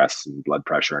lowering stress and blood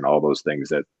pressure and all those things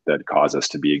that cause us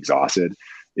to be exhausted,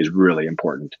 is really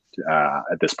important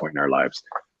at this point in our lives.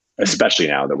 Especially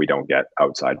now that we don't get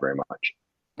outside very much.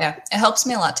 Yeah, it helps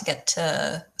me a lot to get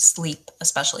to sleep,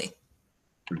 especially.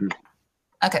 Mm-hmm.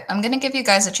 Okay, I'm going to give you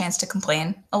guys a chance to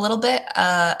complain a little bit.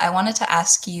 I wanted to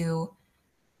ask you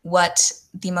what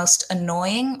the most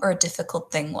annoying or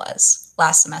difficult thing was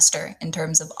last semester in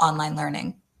terms of online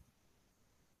learning.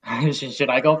 Should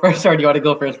I go first, or do you want to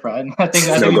go first, Brian? I think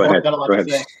go ahead. Got a lot to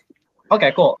say.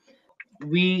 Okay, cool.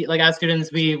 We, like as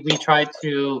students, we try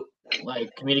to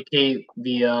like communicate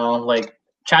via like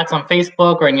chats on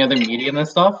Facebook or any other medium and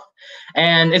stuff.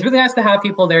 And it's really nice to have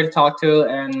people there to talk to,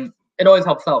 and it always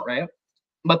helps out, right?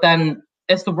 But then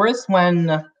it's the worst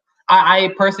when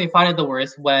I personally find it the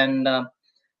worst when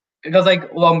because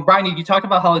Brian, you talked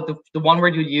about how the one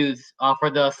word you used for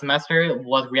the semester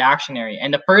was reactionary,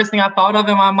 and the first thing I thought of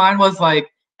in my mind was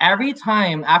like every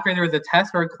time after there was a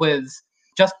test or a quiz,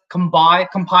 just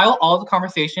compile all the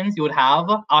conversations you would have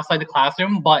outside the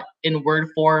classroom, but in word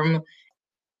form.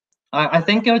 I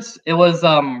think it was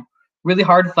really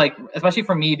hard, like especially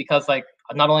for me, because like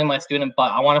not only am I a student,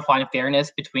 but I want to find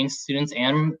fairness between students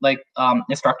and like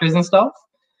instructors and stuff.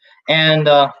 And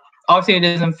obviously, it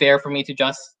isn't fair for me to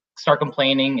just start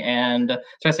complaining and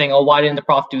start saying, "Oh, why didn't the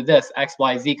prof do this X,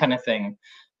 Y, Z kind of thing?"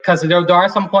 Because there are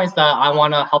some points that I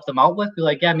want to help them out with. Be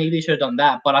like, yeah, maybe you should have done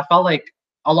that. But I felt like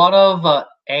a lot of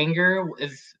anger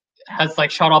has like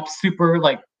shot up super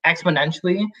like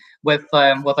exponentially with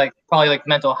like probably like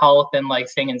mental health and like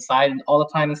staying inside all the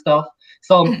time and stuff.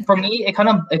 So for me, it kind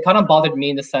of bothered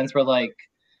me in the sense where like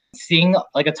seeing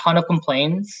like a ton of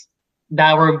complaints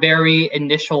that were very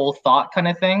initial thought kind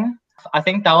of thing. I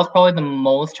think that was probably the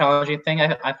most challenging thing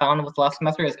I found with last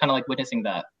semester, is kind of like witnessing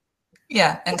that.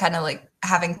 Yeah, and kind of like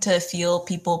having to feel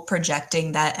people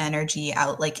projecting that energy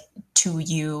out like to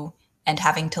you and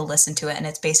having to listen to it. And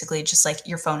it's basically just like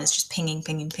your phone is just pinging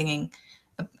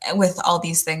with all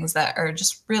these things that are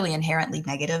just really inherently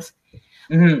negative.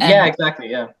 Mm-hmm. Yeah, exactly.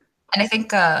 Yeah. And I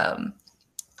think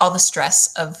all the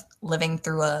stress of living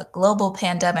through a global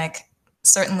pandemic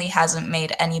certainly hasn't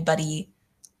made anybody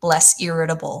less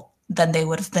irritable than they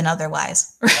would have been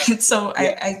otherwise, right? So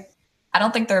I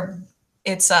don't think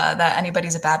it's that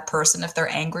anybody's a bad person if they're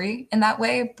angry in that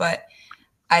way, but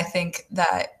I think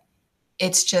that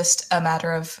it's just a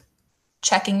matter of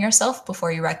checking yourself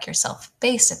before you wreck yourself,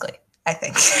 basically, I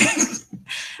think.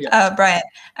 Brian,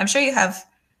 I'm sure you have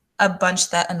a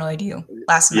bunch that annoyed you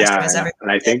last semester.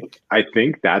 And I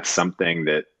think that's something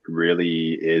that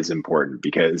really is important,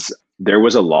 because there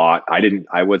was a lot.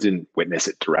 I wasn't witness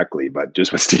it directly, but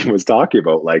just what Steve was talking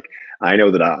about, like, I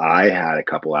know that I had a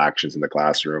couple actions in the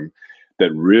classroom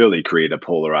that really created a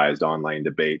polarized online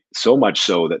debate, so much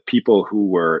so that people who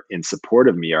were in support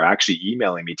of me are actually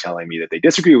emailing me telling me that they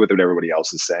disagree with what everybody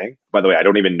else is saying. By the way, I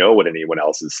don't even know what anyone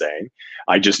else is saying.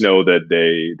 I just know that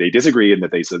they disagree and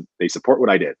that they support what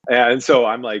I did. And so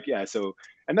I'm like,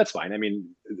 and that's fine. I mean,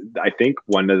 I think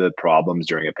one of the problems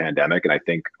during a pandemic, and I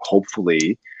think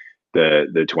hopefully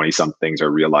the 20-somethings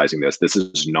are realizing this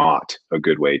is not a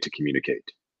good way to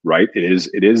communicate. Right? It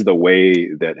is the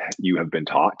way that you have been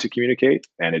taught to communicate,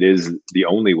 and it is the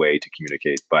only way to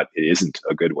communicate, but it isn't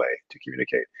a good way to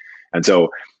communicate. And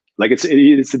so, like, it's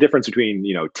the difference between,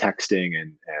 texting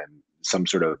and some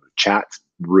sort of chat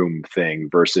room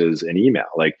thing versus an email.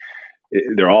 Like,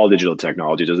 they're all digital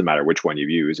technology. It doesn't matter which one you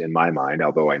use, in my mind,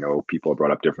 although I know people are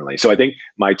brought up differently. So I think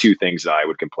my two things that I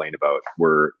would complain about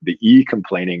were the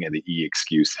complaining and the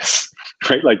excuses,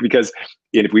 right? Like, because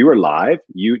if we were live,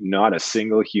 not a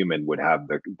single human would have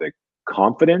the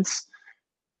confidence.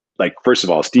 Like, first of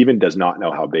all, Stephen does not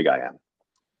know how big I am,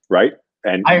 right?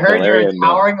 And I heard you're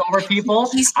towering over people.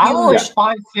 I'm only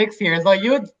 5'6" here, so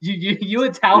you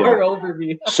would tower over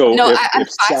me. So no, I'm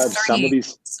 5'3". Some of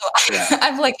these, so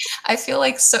I'm like, I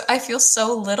feel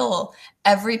so little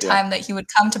every time that he would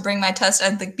come to bring my test.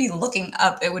 I'd be looking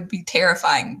up. It would be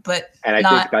terrifying, and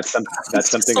I think that's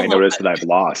something I noticed that I've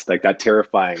lost. Like, that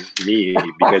terrifying me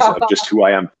because of just who I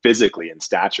am physically in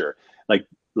stature.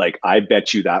 Like I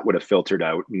bet you that would have filtered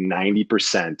out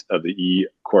 90% of the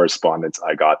correspondence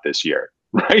I got this year,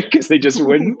 right? Because they just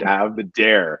wouldn't have the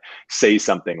dare say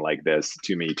something like this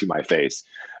to me, to my face.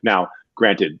 Now,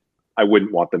 granted, I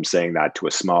wouldn't want them saying that to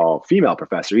a small female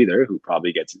professor either, who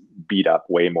probably gets beat up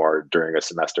way more during a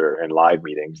semester in live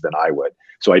meetings than I would.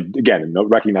 So again,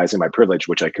 recognizing my privilege,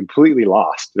 which I completely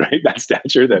lost, right? That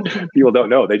stature that people don't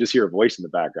know. They just hear a voice in the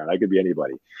background. I could be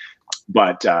anybody.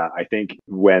 But I think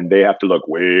when they have to look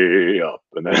way up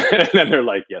and then they're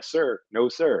like, yes, sir, no,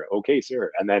 sir, okay,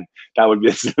 sir. And then that would be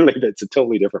that's a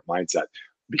totally different mindset.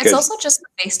 It's also just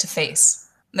face-to-face.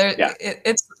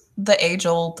 It's the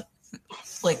age-old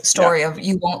story of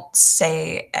you won't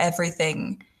say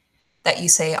everything that you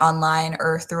say online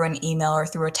or through an email or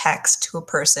through a text to a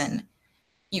person.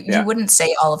 You wouldn't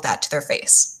say all of that to their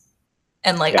face.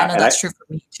 And I know that's true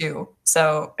for me too.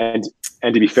 So and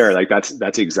to be fair,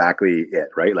 that's exactly it,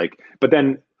 right? But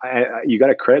then you got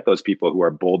to credit those people who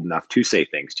are bold enough to say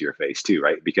things to your face too,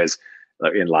 right? Because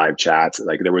in live chats,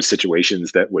 there were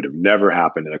situations that would have never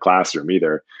happened in a classroom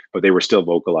either, but they were still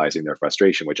vocalizing their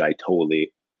frustration, which I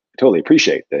totally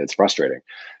appreciate. That it's frustrating.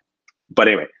 But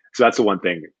anyway, so that's the one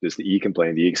thing: just the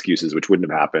complaint, the excuses, which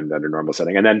wouldn't have happened under normal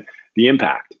setting, and then the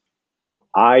impact.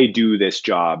 I do this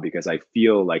job because I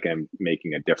feel like I'm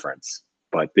making a difference.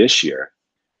 But this year,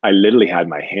 I literally had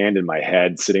my hand in my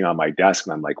head sitting on my desk,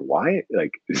 and I'm like, why?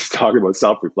 Just talking about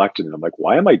self-reflection. And I'm like,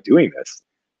 why am I doing this?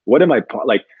 What am I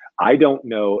I don't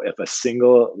know if a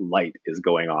single light is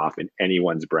going off in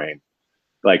anyone's brain.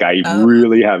 I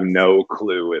really have no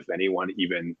clue if anyone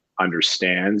even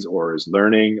understands or is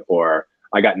learning, or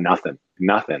I got nothing,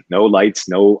 no lights,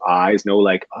 no eyes, no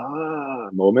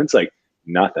moments,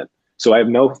 nothing. So I have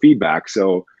no feedback.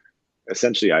 So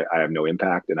essentially I have no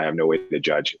impact, and I have no way to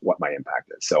judge what my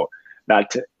impact is. So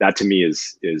that to me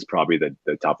is probably the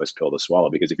toughest pill to swallow,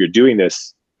 because if you're doing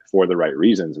this for the right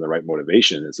reasons and the right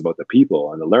motivation, it's about the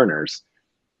people and the learners.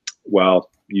 Well,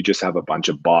 you just have a bunch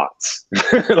of bots.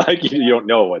 You don't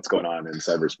know what's going on in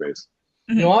cyberspace.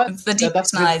 You know what? It's the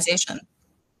depersonalization.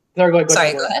 Sorry, go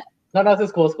ahead. No, this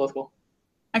is cool.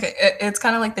 Okay, it's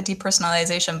kind of like the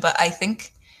depersonalization, but I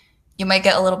think you might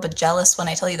get a little bit jealous when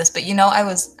I tell you this, but I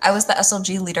was the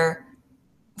SLG leader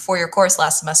for your course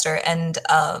last semester, and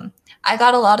I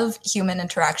got a lot of human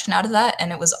interaction out of that,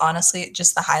 and it was honestly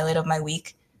just the highlight of my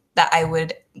week, that I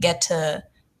would get to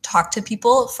talk to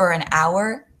people for an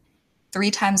hour 3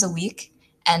 times a week,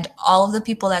 and all of the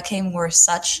people that came were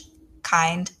such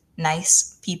kind,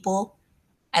 nice people.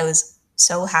 I was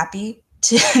so happy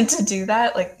to do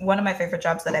that. One of my favorite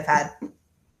jobs that I've had.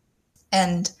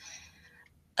 And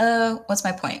what's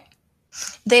my point?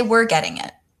 They were getting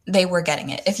it. they were getting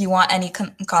it. If you want any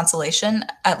consolation,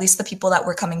 at least the people that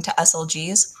were coming to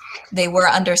SLGs, they were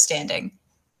understanding.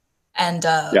 And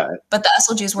but the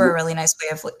SLGs were a really nice way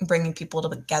of bringing people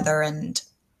together, and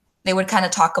they would kind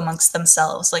of talk amongst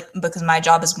themselves, like, because my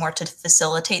job is more to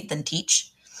facilitate than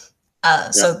teach.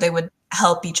 So they would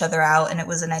help each other out, and it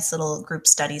was a nice little group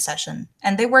study session,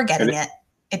 and they were getting it.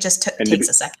 It just takes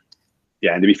a second.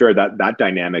 Yeah, and to be fair, that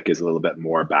dynamic is a little bit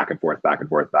more back and forth, back and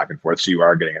forth, back and forth. So you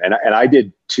are getting it, and I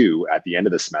did too at the end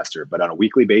of the semester, but on a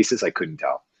weekly basis, I couldn't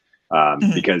tell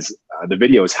because the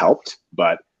videos helped,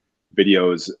 but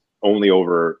videos only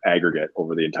over aggregate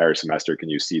over the entire semester can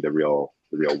you see the real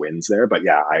wins there. But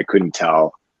yeah, I couldn't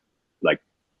tell, like,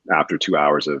 after 2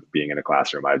 hours of being in a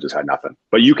classroom, I just had nothing.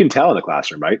 But you can tell in the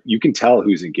classroom, right? You can tell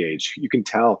who's engaged. You can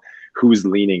tell who's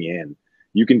leaning in.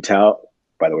 You can tell.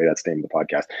 By the way, that's the name of the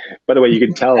podcast. By the way, you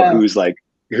can tell who's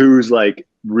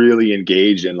really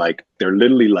engaged, and like they're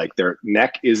literally like their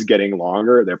neck is getting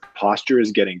longer, their posture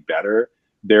is getting better.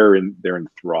 They're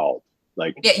enthralled.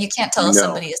 Like, yeah, you can't tell if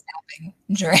somebody is napping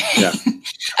during. Yeah.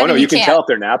 Oh no, you can tell if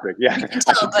they're napping. Yeah, you can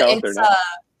tell, but it's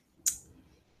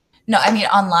no, I mean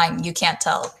online, you can't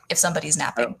tell if somebody's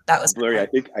napping. That was Larry.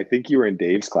 I think you were in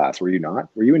Dave's class. Were you not?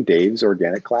 Were you in Dave's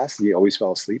organic class? You always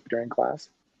fell asleep during class.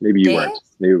 Maybe you weren't.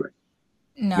 Maybe you weren't.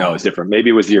 No, it's different. Maybe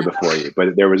it was the year before you,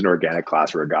 but there was an organic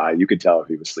class where a guy, you could tell if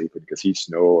he was sleeping because he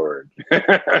snored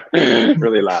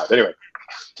really loud. Anyway,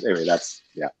 that's,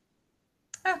 yeah.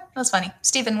 Oh, that's funny.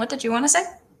 Stephen, what did you want to say?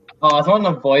 Oh, I was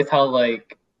wanting to voice how,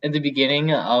 like, in the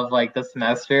beginning of, like, the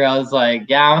semester, I was like,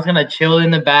 yeah, I was going to chill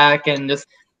in the back and just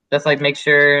like, make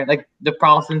sure, like, the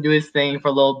prof can do his thing for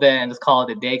a little bit and just call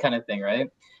it a day kind of thing, right?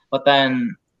 But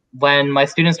then when my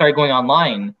students started going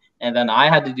online and then I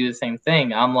had to do the same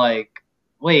thing, I'm like,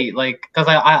 wait, like, because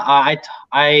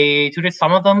I tutored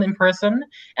some of them in person,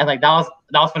 and like that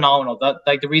was phenomenal. That,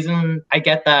 like, the reason I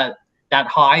get that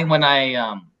high when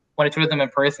I tutored them in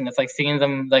person, it's like seeing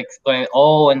them like going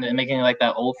and then making like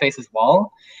that old face as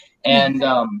well, and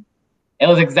it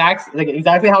was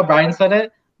exactly how Brian said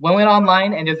it. When we went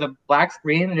online and there's a black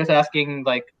screen and just asking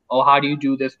like, oh, how do you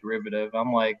do this derivative?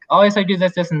 I'm like, oh, yes, I do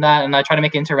this, and that, and I try to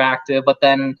make it interactive, but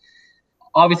then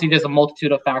obviously there's a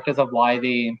multitude of factors of why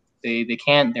they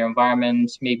can't, their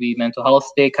environment, maybe mental health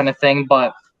state kind of thing.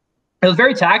 But it was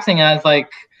very taxing as,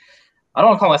 like, I don't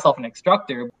want to call myself an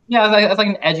instructor. Yeah, as like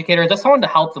an educator, just someone to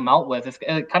help them out with.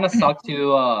 It kind of sucked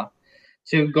to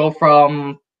go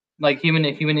from like human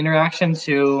to human interaction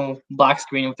to black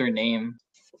screen with their name.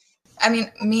 I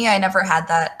mean, me, I never had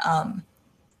that.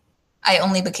 I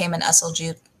only became an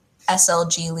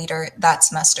SLG leader that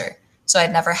semester. So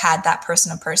I'd never had that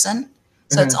person to person.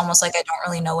 So it's almost like I don't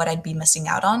really know what I'd be missing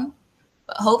out on.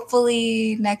 But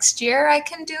hopefully next year I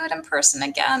can do it in person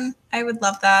again. I would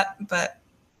love that, but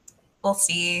we'll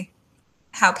see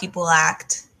how people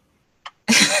act,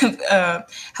 how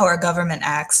our government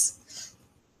acts,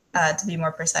 to be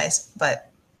more precise. But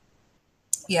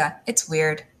yeah, it's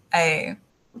weird. I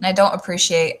don't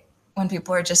appreciate when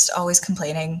people are just always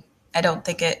complaining. I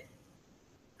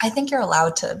think you're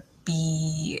allowed to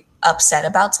be upset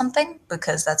about something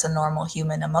because that's a normal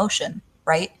human emotion,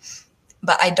 right?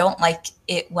 But I don't like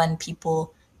it when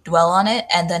people dwell on it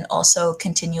and then also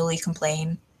continually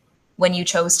complain when you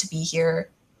chose to be here.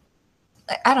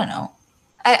 I don't know.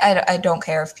 I don't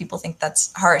care if people think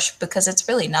that's harsh because it's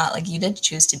really not. Like, you did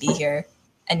choose to be here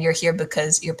and you're here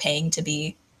because you're paying to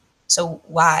be. So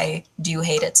why do you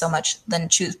hate it so much? Then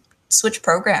switch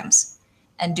programs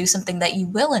and do something that you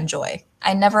will enjoy.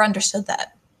 I never understood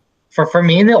that. For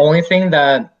me, the only thing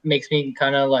that makes me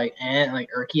kind of like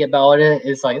irky about it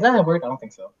is like, is that a word? I don't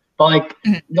think so. But like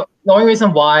the only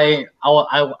reason why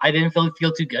I didn't feel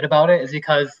too good about it is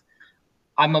because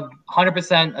I'm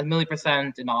 100%, a million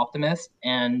percent an optimist,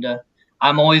 and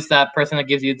I'm always that person that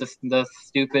gives you the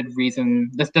stupid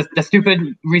reason, the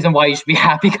stupid reason why you should be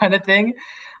happy kind of thing.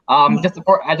 Just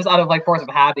out of like force of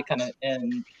habit kind of,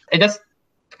 and it just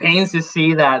pains to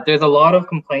see that there's a lot of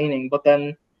complaining, but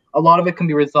then a lot of it can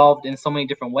be resolved in so many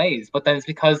different ways. But then it's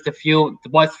because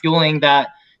what's fueling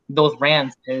those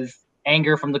rants is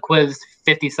anger from the quiz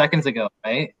 50 seconds ago,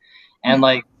 right? And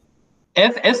like,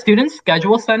 if students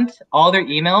schedule sent all their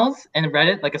emails and read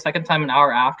it like a second time an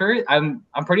hour after, I'm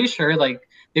pretty sure like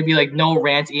there'd be like no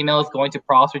rant emails going to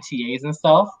profs or TAs and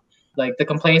stuff. Like, the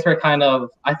complaints were kind of,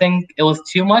 I think it was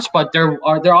too much, but they're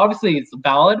obviously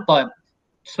valid, but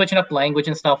switching up language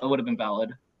and stuff, it would have been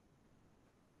valid.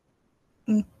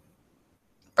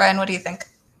 Brian, what do you think?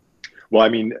 Well, I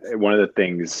mean, one of the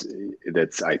things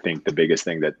that's, I think, the biggest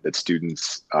thing that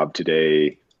students of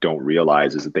today don't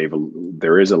realize is that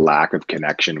there is a lack of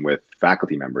connection with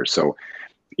faculty members. So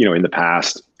in the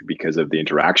past, because of the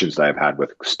interactions that I've had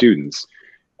with students,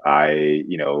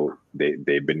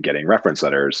 they've been getting reference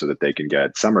letters so that they can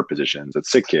get summer positions at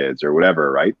Sick Kids or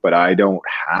whatever, right? But I don't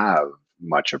have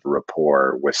much of a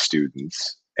rapport with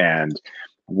students. And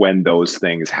when those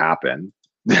things happen,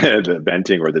 the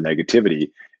venting or the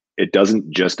negativity, it doesn't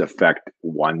just affect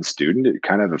one student, it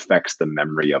kind of affects the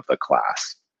memory of the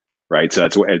class, right? So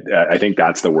that's what I think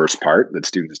that's the worst part that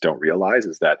students don't realize,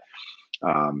 is that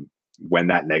when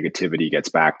that negativity gets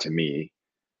back to me,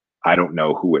 I don't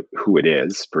know who it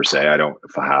is per se. I don't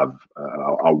have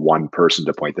a one person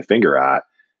to point the finger at.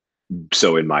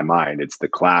 So in my mind, it's the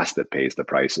class that pays the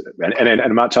price. And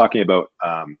I'm not talking about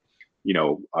a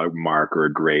mark or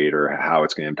a grade or how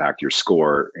it's going to impact your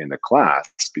score in the class,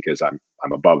 because I'm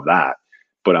above that.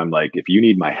 But I'm like, if you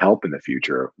need my help in the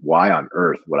future, why on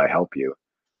earth would I help you?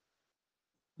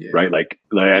 Yeah. Right? Like,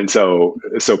 and so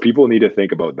people need to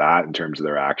think about that in terms of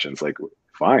their actions. Like,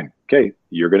 fine, okay,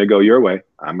 you're going to go your way,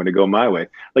 I'm going to go my way.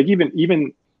 Like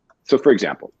even so, for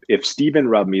example, if Steven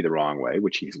rubbed me the wrong way,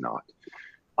 which he's not,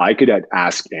 I could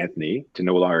ask Anthony to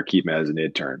no longer keep me as an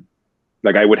intern.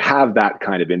 Like, I would have that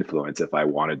kind of influence if I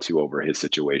wanted to over his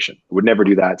situation. I would never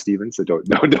do that, Steven. So don't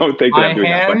think that I'm doing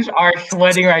that. My hands are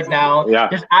sweating right now. Yeah.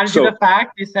 Just added to the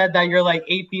fact you said that you're like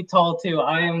 8 feet tall too.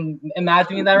 I am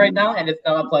imagining that right now, and it's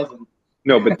not pleasant.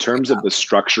 No, but in terms of the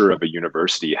structure of a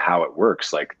university, how it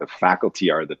works, like the faculty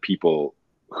are the people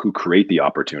who create the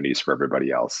opportunities for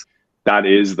everybody else. That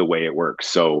is the way it works.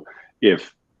 So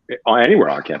if anywhere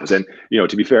on campus, and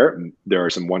to be fair, there are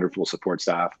some wonderful support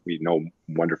staff. We know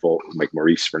wonderful, like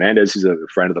Maurice Fernandez, who's a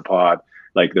friend of the pod.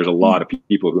 Like, there's a lot of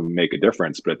people who make a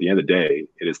difference, but at the end of the day,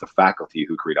 it is the faculty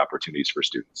who create opportunities for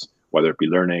students, whether it be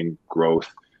learning, growth,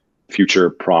 future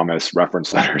promise,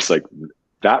 reference letters. Like,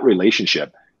 that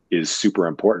relationship is super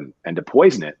important. And to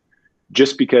poison it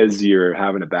just because you're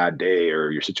having a bad day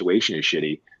or your situation is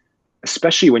shitty,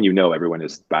 especially when everyone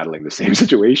is battling the same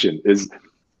situation, is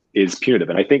punitive.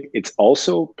 And I think it's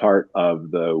also part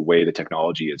of the way the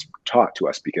technology is taught to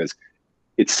us, because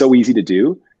it's so easy to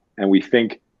do, and we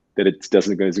think that it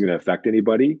isn't going to affect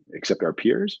anybody except our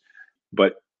peers,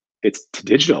 but it's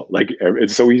digital. Like,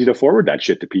 it's so easy to forward that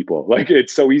shit to people. Like,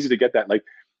 it's so easy to get that. Like,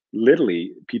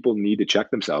 literally, people need to check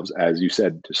themselves, as you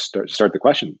said, to start the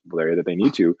question, Valeria, that they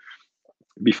need to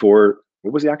before.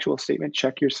 What was the actual statement?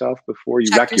 Check yourself before you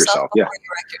wreck yourself. Before you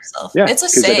wreck yourself. Yeah, it's a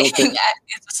saying.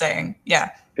 It's a saying. Yeah.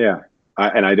 Yeah.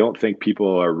 And I don't think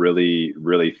people are really,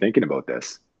 really thinking about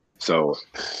this. So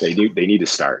they need to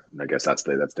start. And I guess that's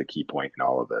the key point in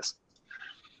all of this.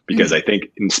 Because I think,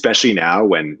 especially now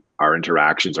when our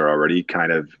interactions are already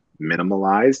kind of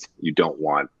minimalized, you don't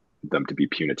want them to be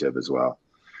punitive as well.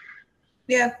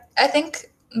 Yeah. I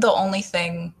think the only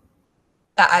thing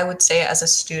that I would say as a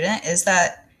student is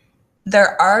that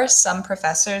there are some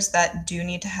professors that do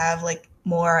need to have like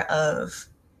more of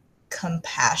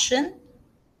compassion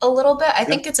a little bit. I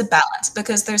think it's a balance,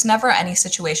 because there's never any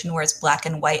situation where it's black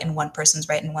and white and one person's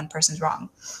right and one person's wrong.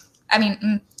 I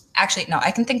mean, actually, no,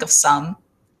 I can think of some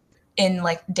in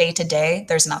like day to day.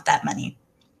 There's not that many,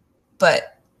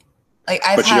 but like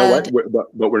But you know what?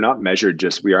 But we're not measured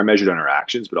we are measured on our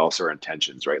actions, but also our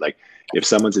intentions, right? Like, if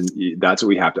someone's that's what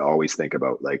we have to always think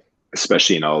about. Like,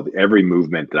 especially in every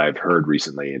movement that I've heard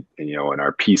recently, and in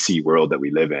our PC world that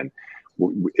we live in,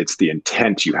 it's the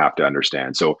intent you have to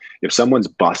understand. So if someone's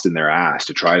busting their ass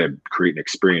to try to create an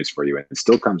experience for you and it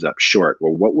still comes up short,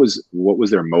 well, what was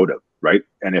their motive, right?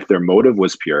 And if their motive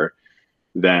was pure,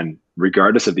 then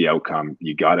regardless of the outcome,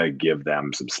 you got to give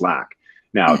them some slack.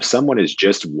 Now, if someone is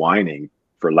just whining,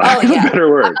 for lack of a better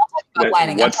word,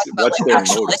 what's their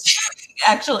motive?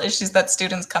 Actual issues that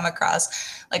students come across.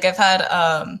 Like, I've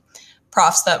had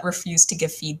profs that refuse to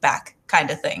give feedback, kind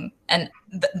of thing. And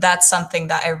that's something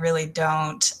that I really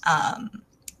don't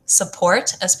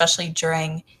support, especially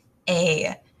during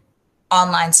a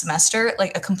online semester.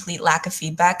 Like, a complete lack of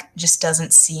feedback just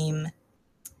doesn't seem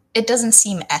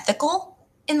ethical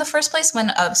in the first place when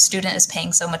a student is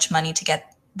paying so much money to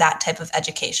get that type of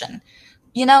education.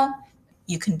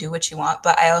 You can do what you want,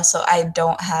 but I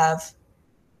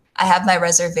have my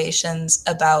reservations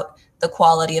about the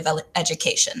quality of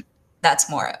education. That's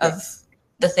more of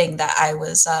the thing that I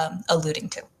was alluding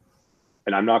to.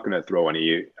 And I'm not going to throw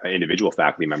any individual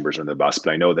faculty members on the bus,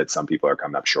 but I know that some people are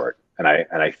coming up short. And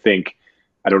I think,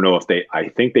 I don't know if I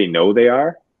think they know they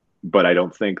are, but I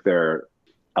don't think they're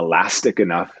elastic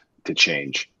enough to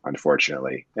change,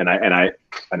 unfortunately. And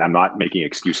I'm not making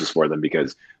excuses for them,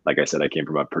 because, like I said, I came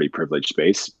from a pretty privileged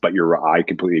space, but I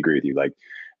completely agree with you. Like,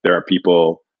 there are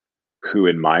people who,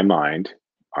 in my mind,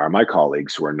 are my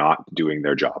colleagues who are not doing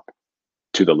their job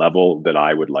to the level that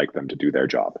I would like them to do their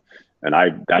job.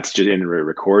 And that's just in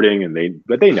recording,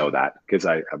 but they know that because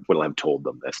I will have told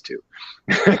them this too.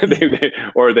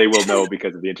 Or they will know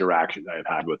because of the interaction I've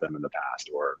had with them in the past.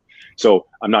 So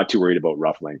I'm not too worried about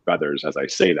ruffling feathers as I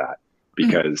say that,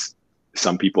 because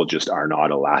some people just are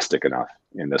not elastic enough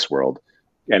in this world.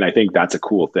 And I think that's a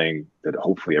cool thing that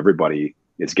hopefully everybody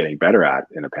is getting better at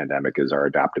in a pandemic, is our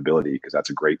adaptability, because that's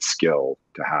a great skill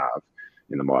to have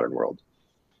in the modern world.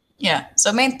 Yeah.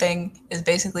 So main thing is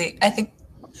basically, I think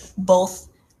both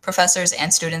professors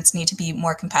and students need to be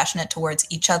more compassionate towards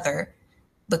each other,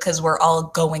 because we're all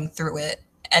going through it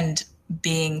and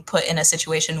being put in a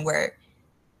situation where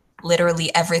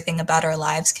literally everything about our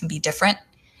lives can be different.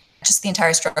 Just the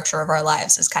entire structure of our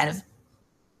lives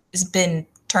has been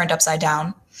turned upside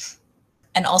down.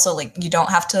 And also, like, you don't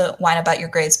have to whine about your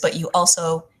grades, but you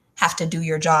also have to do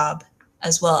your job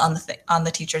as well on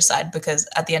the teacher's side, because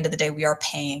at the end of the day, we are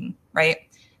paying, right?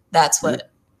 That's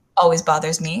what always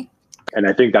bothers me. And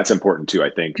I think that's important too. I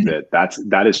think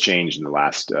that has changed in the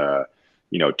last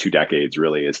 2 decades,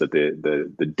 really, is that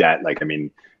the debt, like, I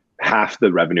mean, half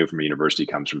the revenue from a university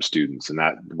comes from students. And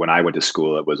that, when I went to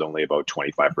school, it was only about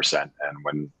 25%. And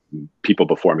when people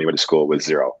before me went to school, it was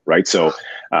 0, right? So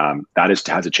that has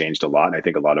changed a lot. And I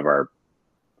think a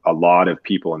lot of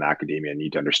people in academia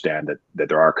need to understand that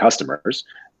there are customers.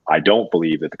 I don't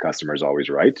believe that the customer is always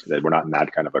right, that we're not in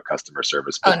that kind of a customer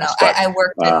service business. Oh, no, I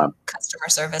worked in customer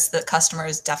service. The customer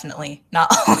is definitely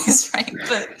not always right,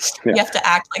 but you have to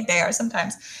act like they are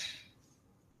sometimes.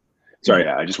 Sorry,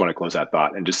 I just want to close that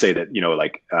thought and just say that,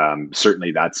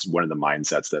 certainly that's one of the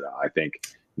mindsets that I think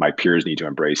my peers need to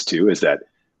embrace too, is that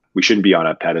we shouldn't be on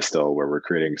a pedestal where we're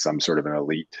creating some sort of an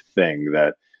elite thing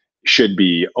that should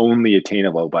be only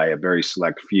attainable by a very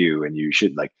select few. And you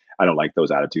should, I don't like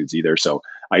those attitudes either. So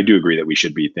I do agree that we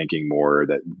should be thinking more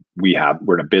that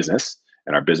we're in a business,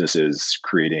 and our business is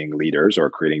creating leaders or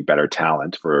creating better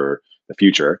talent for the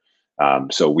future.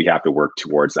 So we have to work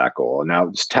towards that goal. And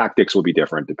now tactics will be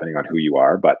different depending on who you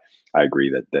are, but I agree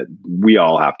that we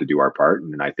all have to do our part.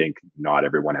 And I think not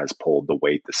everyone has pulled the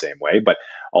weight the same way, but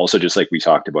also, just like we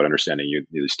talked about, understanding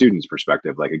the student's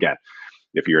perspective. Like, again,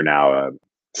 if you're now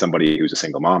somebody who's a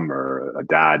single mom or a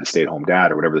dad, stay-at-home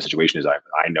dad, or whatever the situation is,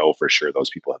 I know for sure those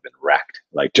people have been wrecked,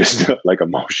 like, just like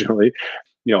emotionally.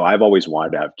 I've always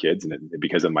wanted to have kids, and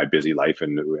because of my busy life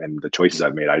and the choices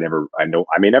I've made, I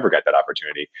may never get that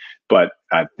opportunity. But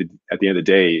at the end of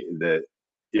the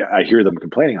day, I hear them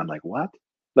complaining. I'm like, what?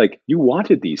 Like, you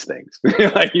wanted these things.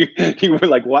 Like, you were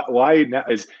like, why now?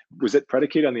 Was it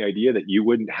predicated on the idea that you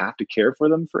wouldn't have to care for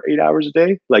them for 8 hours a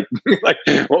day? Like,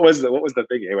 what was the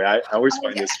thing? Anyway, I always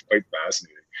find this quite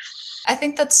fascinating. I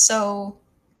think that's so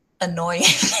annoying.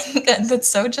 That's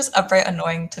so just upright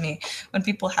annoying to me when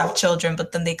people have children,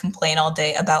 but then they complain all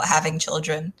day about having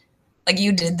children. Like,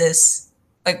 you did this.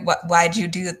 Like, why'd you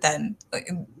do it then? Like,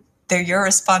 they're your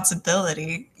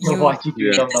responsibility. Why'd you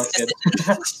do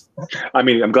it? I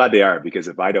mean, I'm glad they are, because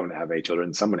if I don't have any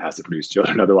children, someone has to produce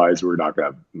children. Otherwise, we're not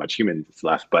going to have much humans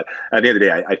left. But at the end of the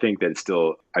day, I think that it's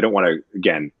still, I don't want to,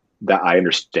 again, that I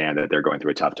understand that they're going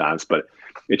through tough times, but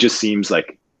it just seems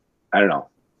like, I don't know.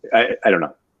 I don't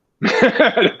know.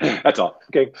 That's all.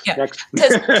 Okay. Yeah. Next.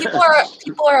 Because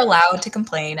people are allowed to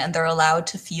complain and they're allowed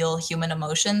to feel human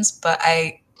emotions, but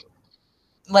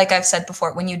like I've said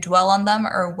before, when you dwell on them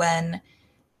or when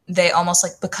they almost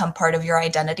like become part of your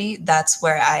identity, that's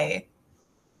where I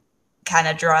kind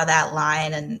of draw that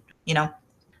line. And,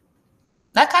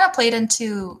 that kind of played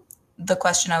into the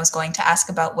question I was going to ask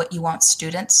about what you want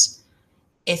students,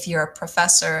 if you're a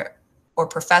professor, or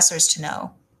professors to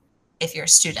know if you're a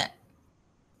student.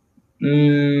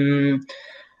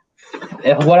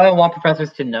 What I want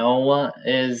professors to know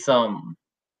is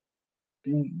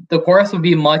the course would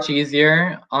be much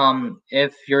easier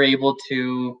if you're able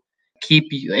to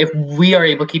if we are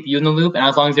able to keep you in the loop, and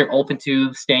as long as you're open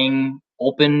to staying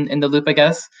open in the loop, I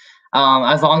guess.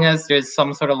 As long as there's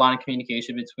some sort of line of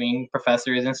communication between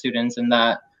professors and students, and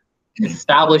that it's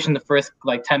established in the first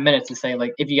 10 minutes to say,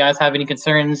 if you guys have any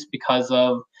concerns because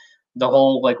of the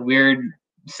whole weird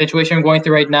situation we're going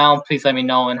through right now, please let me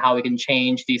know and how we can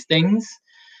change these things.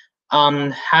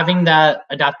 Having that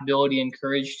adaptability and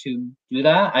courage to do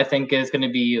that, I think is going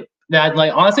to be that.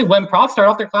 Honestly, when profs start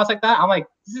off their class like that, I'm like,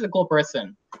 this is a cool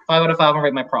person. 5 out of 5, I'm gonna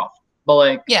rate my prof.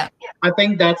 But yeah, I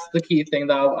think that's the key thing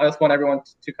that I just want everyone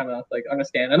to kind of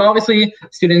understand. And obviously,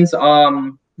 students,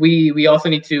 we also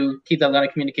need to keep that line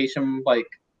of communication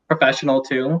professional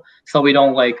too, so we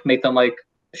don't make them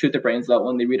shoot their brains out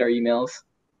when they read our emails.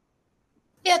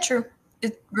 Yeah, true.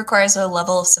 It requires a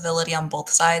level of civility on both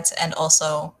sides, and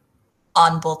also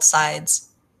on both sides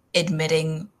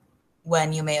admitting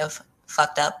when you may have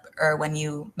fucked up or when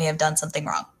you may have done something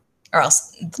wrong, or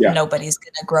else nobody's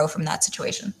going to grow from that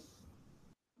situation.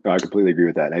 No, I completely agree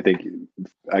with that. And I think,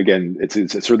 again, it's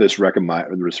sort of this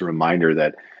reminder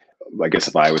that, I guess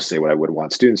if I was to say what I would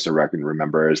want students to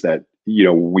remember is that,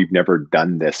 we've never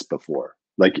done this before.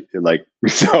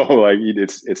 It's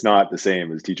not the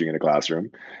same as teaching in a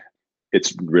classroom.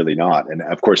 It's really not. And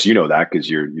of course, that because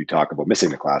you talk about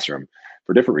missing the classroom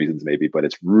for different reasons maybe, but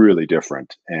it's really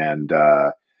different. And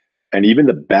even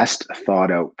the best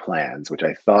thought out plans, which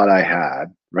I thought I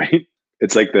had, right?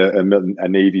 It's like a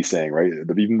Navy saying, right?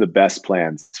 Even the best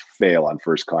plans fail on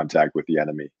first contact with the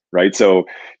enemy, right? So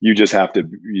you just have to,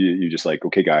 you just like,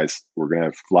 okay, guys, we're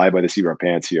going to fly by the seat of our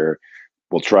pants here.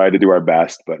 We'll try to do our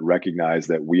best, but recognize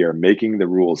that we are making the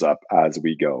rules up as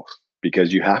we go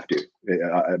because you have to,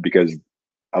 because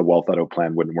a well thought out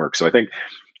plan wouldn't work. So I think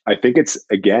it's,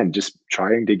 again, just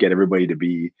trying to get everybody to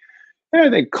be, I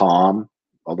think, calm.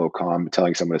 Although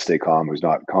telling someone to stay calm who's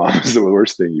not calm is the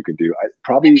worst thing you can do. I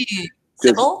probably maybe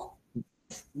civil.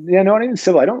 Yeah, no, not even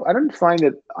civil. I don't find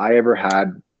that I ever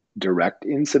had direct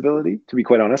incivility. To be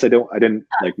quite honest, I didn't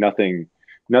like nothing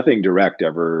direct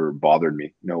ever bothered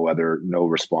me. No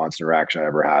response or action I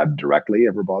ever had directly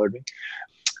ever bothered me.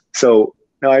 So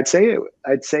no, I'd say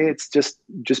it's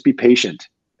just be patient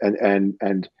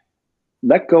and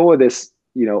let go of this.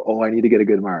 Oh, I need to get a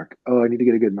good mark. Oh, I need to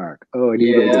get a good mark. Oh, I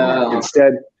need to get a good mark.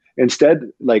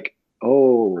 Instead,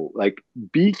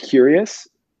 be curious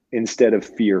instead of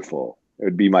fearful. It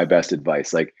would be my best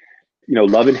advice.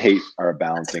 Love and hate are a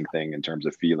balancing thing in terms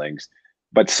of feelings,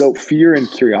 but so fear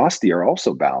and curiosity are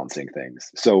also balancing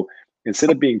things. So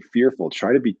instead of being fearful,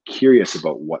 try to be curious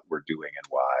about what we're doing and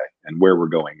why and where we're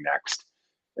going next,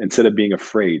 instead of being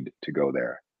afraid to go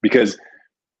there. Because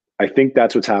I think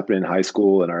that's what's happened in high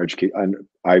school and our education. And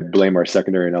I blame our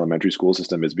secondary and elementary school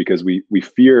system is because we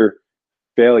fear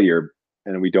failure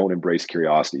and we don't embrace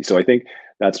curiosity. So I think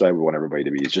that's what I would want everybody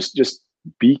to be, is just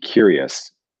be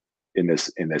curious in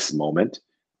this moment,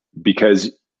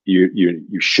 because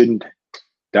you shouldn't.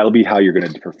 That'll be how you're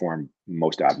going to perform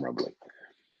most admirably.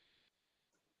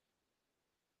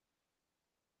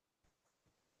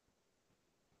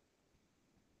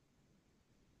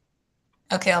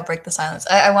 Okay, I'll break the silence.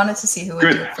 I wanted to see who would do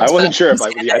it first. I wasn't sure if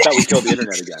I thought we killed the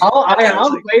internet again.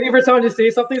 I'm waiting for someone to say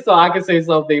something so I can say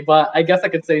something, but I guess I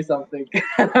could say something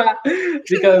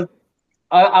because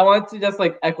I want to just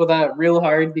echo that real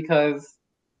hard, because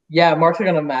marks are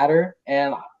gonna matter,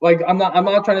 and I'm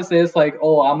not trying to say this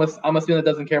I'm a student that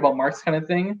doesn't care about marks kind of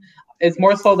thing. It's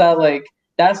more so that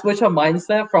that switch of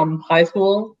mindset from high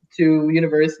school to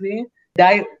university,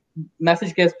 that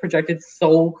message gets projected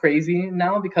so crazy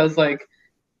now, because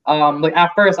at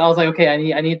first I was like, okay,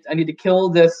 I need to kill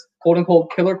this quote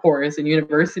unquote killer course in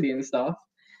university and stuff.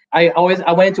 I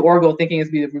went into Orgo thinking it's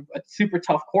gonna be a super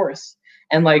tough course,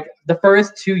 and the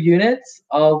first 2 units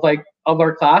of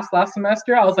our class last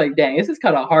semester, I was like, dang, this is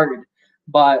kind of hard.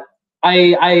 But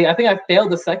I think I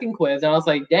failed the second quiz, and I was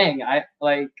like, dang, I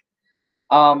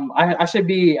should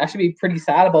be pretty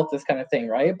sad about this kind of thing,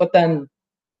 right? But then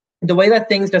the way that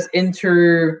things just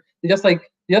they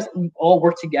just all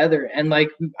work together, and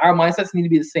our mindsets need to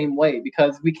be the same way,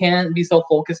 because we can't be so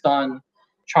focused on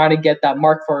trying to get that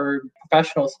mark for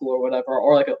professional school or whatever,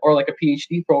 or a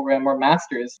PhD program or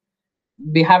master's.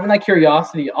 Be having that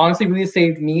curiosity honestly really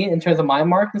saved me in terms of my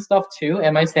mark and stuff too,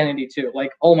 and my sanity too.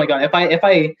 Oh my god, if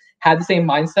I had the same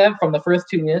mindset from the first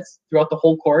 2 units throughout the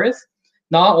whole course,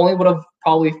 not only would have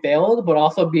probably failed, but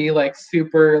also be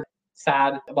super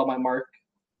sad about my mark.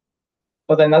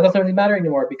 But then that doesn't really matter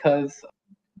anymore, because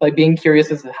being curious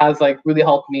has really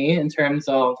helped me in terms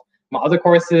of my other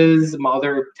courses, my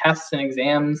other tests and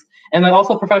exams, and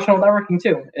also professional networking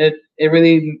too. It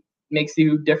really makes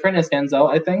you different and stands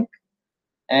out, I think.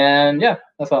 And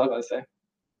that's all I gotta say.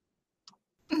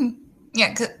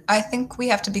 Yeah, 'cause I think we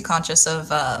have to be conscious of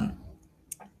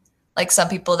some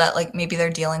people that maybe they're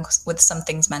dealing with some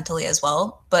things mentally as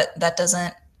well, but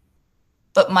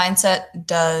mindset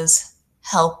does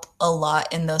help a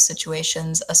lot in those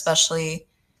situations, especially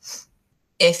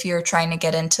if you're trying to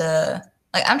get into,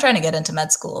 I'm trying to get into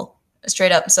med school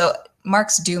straight up. So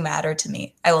marks do matter to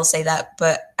me. I will say that.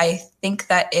 But I think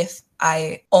that if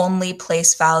I only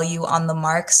place value on the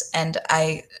marks, and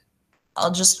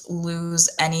I'll just lose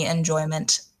any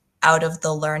enjoyment out of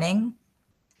the learning,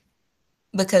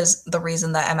 because the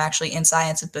reason that I'm actually in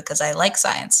science is because I like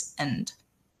science. And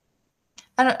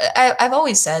I've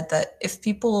always said that if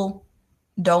people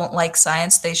don't like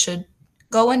science, they should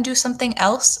go and do something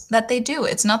else that they do.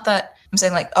 It's not that I'm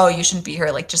saying oh, you shouldn't be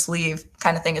here, just leave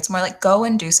kind of thing. It's more go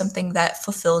and do something that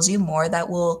fulfills you more, that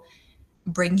will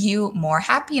bring you more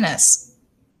happiness.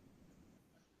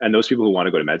 And those people who want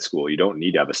to go to med school, you don't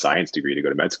need to have a science degree to go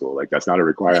to med school. Like that's not a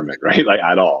requirement, right? Like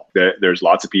at all. There's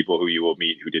lots of people who you will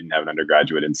meet who didn't have an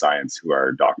undergraduate in science who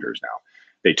are doctors now.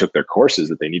 They took their courses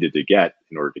that they needed to get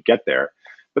in order to get there,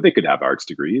 but they could have arts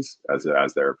degrees as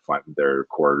their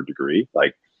core degree.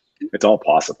 Like it's all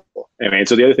possible. I mean,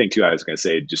 so the other thing too, I was going to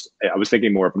say, I was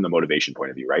thinking more from the motivation point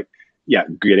of view, right? Yeah,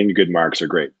 getting good marks are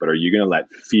great, but are you going to let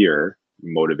fear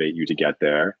motivate you to get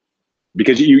there?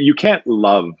 Because you can't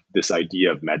love this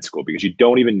idea of med school because you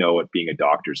don't even know what being a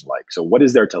doctor's like. So what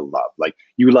is there to love? Like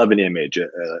you love an image,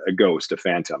 a ghost, a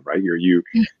phantom, right?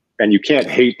 And you can't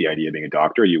hate the idea of being a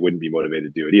doctor. You wouldn't be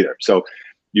motivated to do it either. So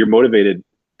you're motivated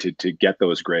to get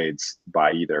those grades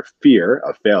by either fear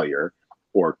of failure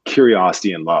or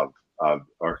curiosity and love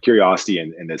or curiosity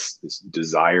and this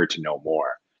desire to know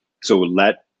more. So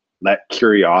let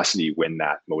curiosity win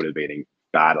that motivating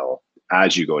battle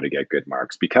as you go to get good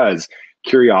marks, because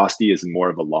curiosity is more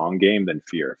of a long game than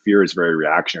fear. Fear is very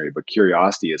reactionary, but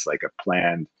curiosity is like a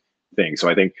planned thing. So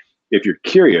I think if you're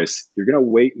curious, you're going to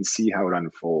wait and see how it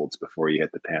unfolds before you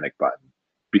hit the panic button,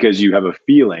 because you have a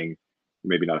feeling,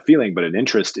 maybe not a feeling, but an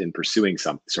interest in pursuing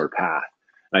some sort of path.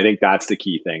 And I think that's the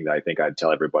key thing that I think I'd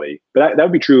tell everybody. But that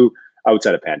would be true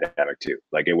outside of pandemic too.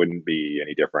 Like it wouldn't be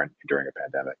any different during a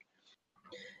pandemic.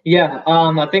 Yeah,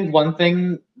 I think one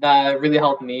thing that really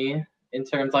helped me in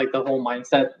terms like the whole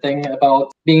mindset thing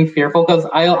about being fearful, because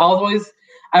I always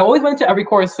went to every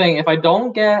course saying if I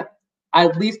don't get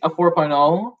at least a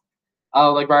 4.0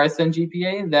 like Ryerson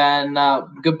GPA, then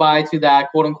goodbye to that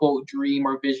quote unquote dream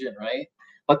or vision, right?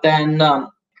 But then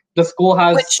the school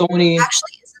has so many.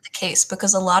 Actually, isn't the case,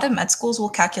 because a lot of med schools will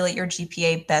calculate your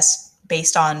GPA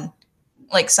based on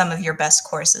like some of your best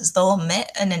courses. They'll omit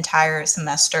an entire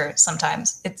semester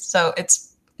sometimes.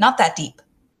 It's not that deep.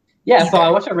 Yeah, either. So I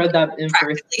wish I read that in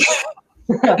first.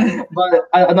 But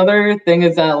another thing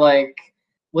is that like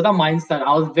with a mindset,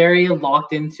 I was very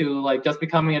locked into like just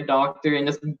becoming a doctor and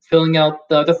just filling out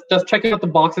just checking out the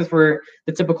boxes for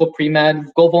the typical pre-med,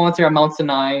 go volunteer at Mount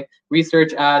Sinai,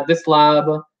 research at this lab,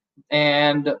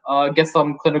 and get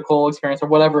some clinical experience or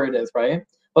whatever it is, right?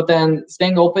 But then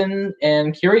staying open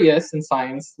and curious in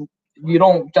science, you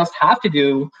don't just have to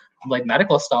do like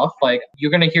medical stuff. Like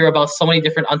you're going to hear about so many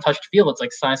different untouched fields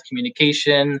like science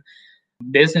communication,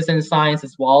 business and science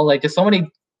as well. Like there's so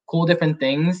many cool different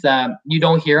things that you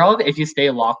don't hear of if you stay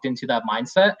locked into that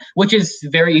mindset, which is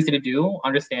very easy to do,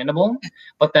 understandable.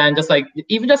 But then just like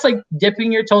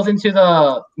dipping your toes into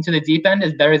the deep end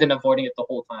is better than avoiding it the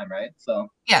whole time, right? So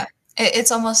yeah,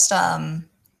 it's almost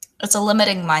it's a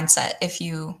limiting mindset if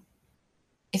you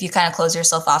kind of close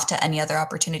yourself off to any other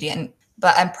opportunity.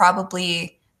 But I'm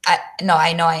probably I know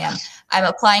I am. I'm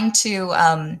applying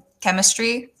to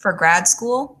chemistry for grad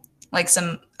school, like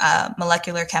some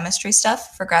molecular chemistry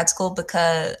stuff for grad school,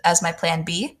 because as my plan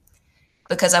B,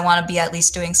 because I want to be at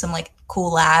least doing some like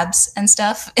cool labs and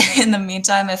stuff in the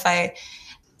meantime if I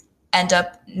end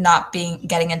up not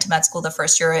getting into med school the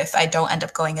first year, if I don't end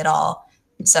up going at all.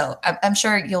 So I'm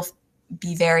sure you'll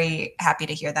be very happy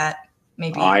to hear that.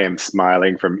 Maybe I am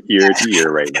smiling from ear to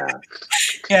ear right now.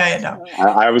 Yeah, I know.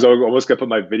 I was almost gonna put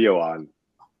my video on.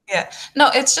 Yeah,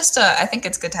 no, it's just I think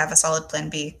it's good to have a solid plan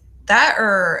B. That,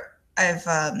 or I've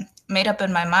made up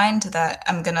in my mind that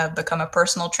I'm gonna become a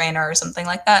personal trainer or something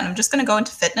like that, and I'm just gonna go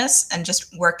into fitness and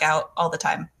just work out all the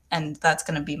time, and that's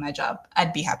gonna be my job.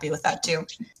 I'd be happy with that too.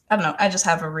 I don't know. I just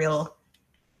have a real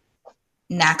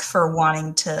knack for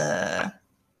wanting to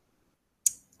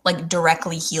like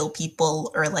directly heal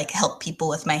people or like help people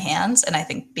with my hands. And I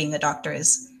think being a doctor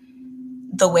is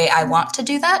the way I want to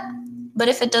do that. But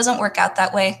if it doesn't work out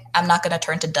that way, I'm not going to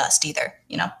turn to dust either,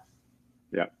 you know?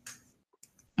 Yeah.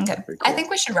 Okay. Cool. I think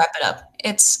we should wrap it up.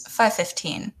 It's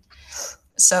 5:15.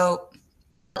 So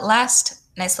last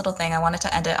nice little thing, I wanted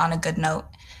to end it on a good note.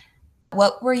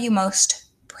 What were you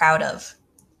most proud of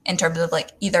in terms of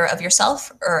like either of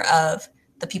yourself or of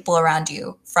the people around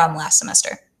you from last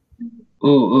semester?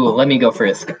 Ooh, let me go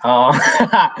first.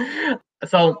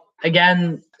 So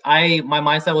again, my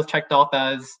mindset was checked off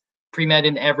as pre-med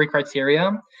in every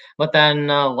criteria. But then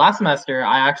last semester,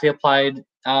 I actually applied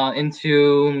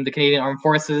into the Canadian Armed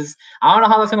Forces. I don't know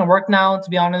how that's going to work now, to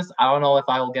be honest. I don't know if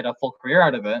I will get a full career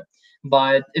out of it.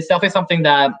 But it's definitely something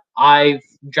that I've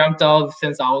dreamt of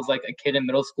since I was like a kid in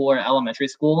middle school or elementary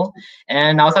school.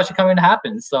 And now it's actually coming to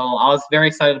happen. So I was very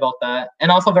excited about that.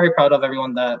 And also very proud of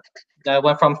everyone that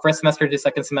went from first semester to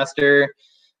second semester,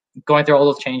 going through all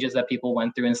those changes that people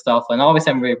went through and stuff. And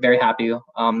obviously, I'm very, very happy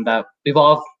that we've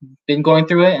all been going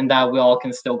through it and that we all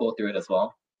can still go through it as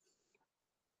well.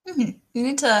 Mm-hmm. You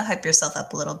need to hype yourself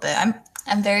up a little bit.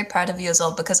 I'm very proud of you as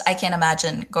well, because I can't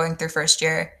imagine going through first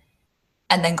year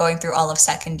and then going through all of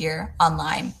second year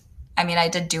online. I mean, I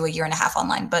did do a year and a half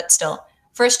online, but still,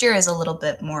 first year is a little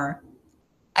bit more,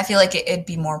 I feel like it'd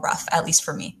be more rough, at least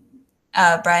for me.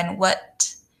 Brian,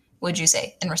 what would you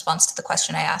say in response to the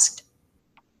question I asked?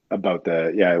 About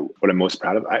what I'm most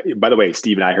proud of. By the way,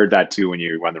 Stephen, I heard that too when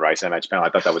you were on the Rise MH panel. I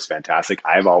thought that was fantastic.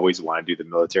 I've always wanted to do the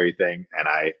military thing, and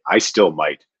I still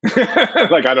might.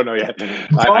 Like, I don't know yet.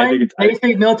 I think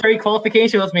it's military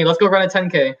qualification with me. Let's go run a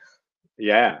 10K.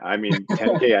 Yeah, I mean,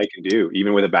 10K I can do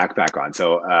even with a backpack on.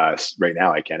 So right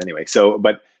now I can anyway. So,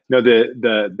 but no,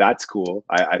 that's cool.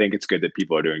 I think it's good that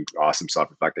people are doing awesome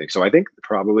self-reflecting. So I think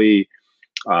probably.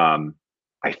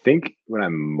 I think what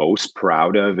I'm most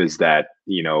proud of is that,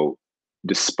 you know,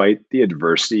 despite the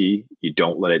adversity, you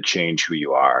don't let it change who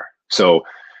you are. So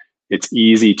it's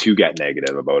easy to get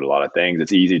negative about a lot of things.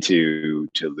 It's easy to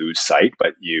lose sight,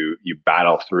 but you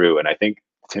battle through. And I think,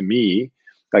 to me,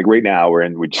 like right now we're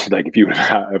in, like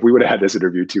if we would have had this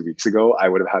interview 2 weeks ago, I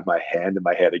would have had my hand in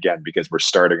my head again, because we're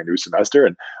starting a new semester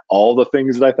and all the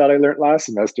things that I thought I learned last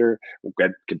semester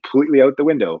went completely out the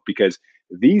window, because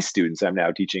these students I'm now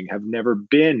teaching have never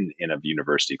been in a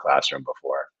university classroom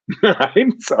before, right?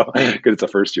 So, because it's a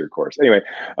first year course. Anyway,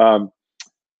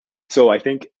 so I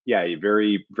think, yeah,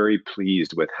 very, very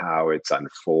pleased with how it's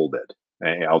unfolded.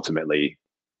 And ultimately,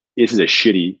 this is a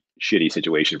shitty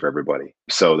situation for everybody.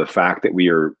 So the fact that we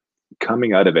are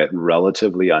coming out of it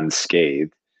relatively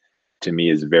unscathed, to me,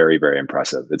 is very, very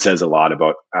impressive. It says a lot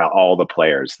about all the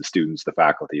players, the students, the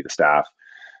faculty, the staff.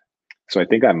 So I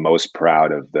think I'm most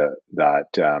proud of the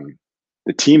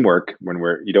teamwork when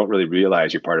you don't really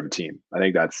realize you're part of a team. I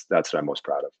think that's what I'm most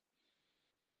proud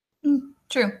of.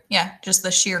 True. Yeah. Just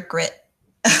the sheer grit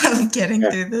of getting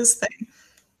through this thing.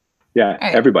 Yeah.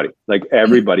 Right.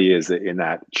 Everybody is in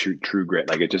that true grit.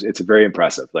 Like it's very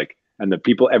impressive. Like, and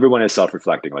everyone is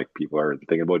self-reflecting. Like, people are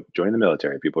thinking about joining the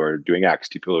military. People are doing X.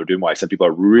 People are doing Y. Some people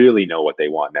really know what they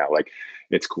want now. Like,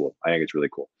 it's cool. I think it's really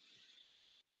cool.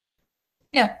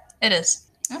 Yeah, it is.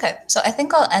 Okay. So I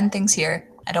think I'll end things here.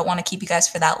 I don't want to keep you guys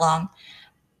for that long,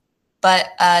 but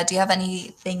do you have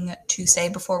anything to say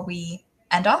before we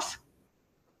end off?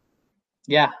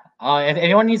 Yeah. If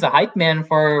anyone needs a hype man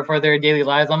for their daily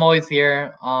lives, I'm always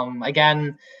here.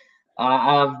 Again,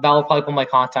 Val will probably put my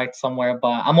contact somewhere,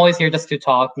 but I'm always here just to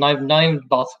talk. Not even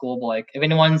about school, but like if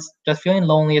anyone's just feeling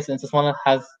lonely and just want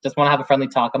to have a friendly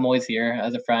talk, I'm always here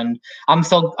as a friend. I'm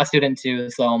still a student too,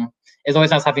 so it's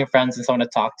always nice having friends and someone to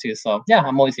talk to. So yeah,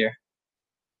 I'm always here.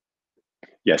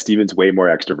 Yeah, Steven's way more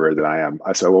extrovert than I am,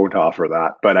 so I won't offer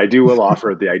that. But I will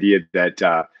offer the idea that,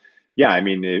 yeah, I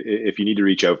mean, if you need to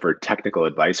reach out for technical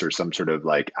advice or some sort of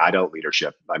like adult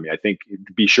leadership, I mean, I think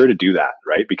be sure to do that,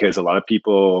 right? Because a lot of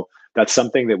people, that's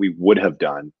something that we would have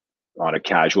done on a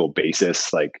casual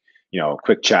basis, like, you know,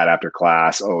 quick chat after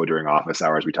class. Oh, during office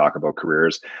hours, we talk about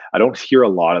careers. I don't hear a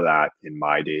lot of that in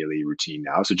my daily routine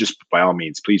now. So just by all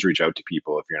means, please reach out to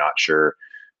people if you're not sure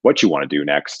what you want to do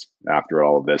next after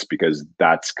all of this, because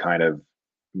that's kind of,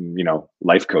 you know,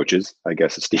 life coaches, I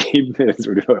guess, Steve, is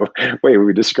the way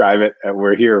we describe it. And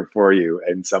we're here for you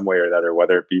in some way or another,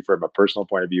 whether it be from a personal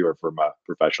point of view or from a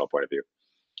professional point of view.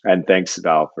 And thanks,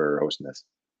 Val, for hosting this.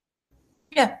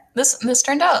 Yeah, this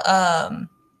turned out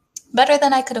better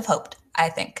than I could have hoped, I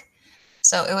think.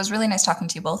 So it was really nice talking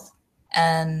to you both,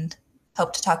 and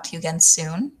hope to talk to you again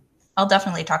soon. I'll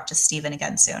definitely talk to Stephen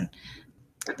again soon.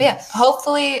 But yeah,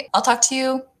 hopefully I'll talk to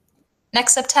you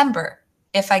next September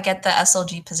if I get the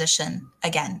SLG position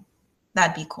again.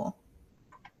 That'd be cool.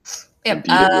 Yeah.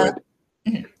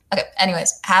 Okay.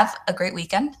 Anyways, have a great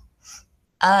weekend.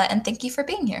 And thank you for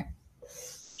being here.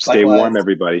 Stay warm,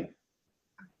 everybody.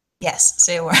 Yes,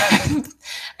 stay warm. All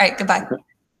right, goodbye.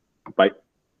 Bye.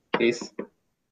 Peace.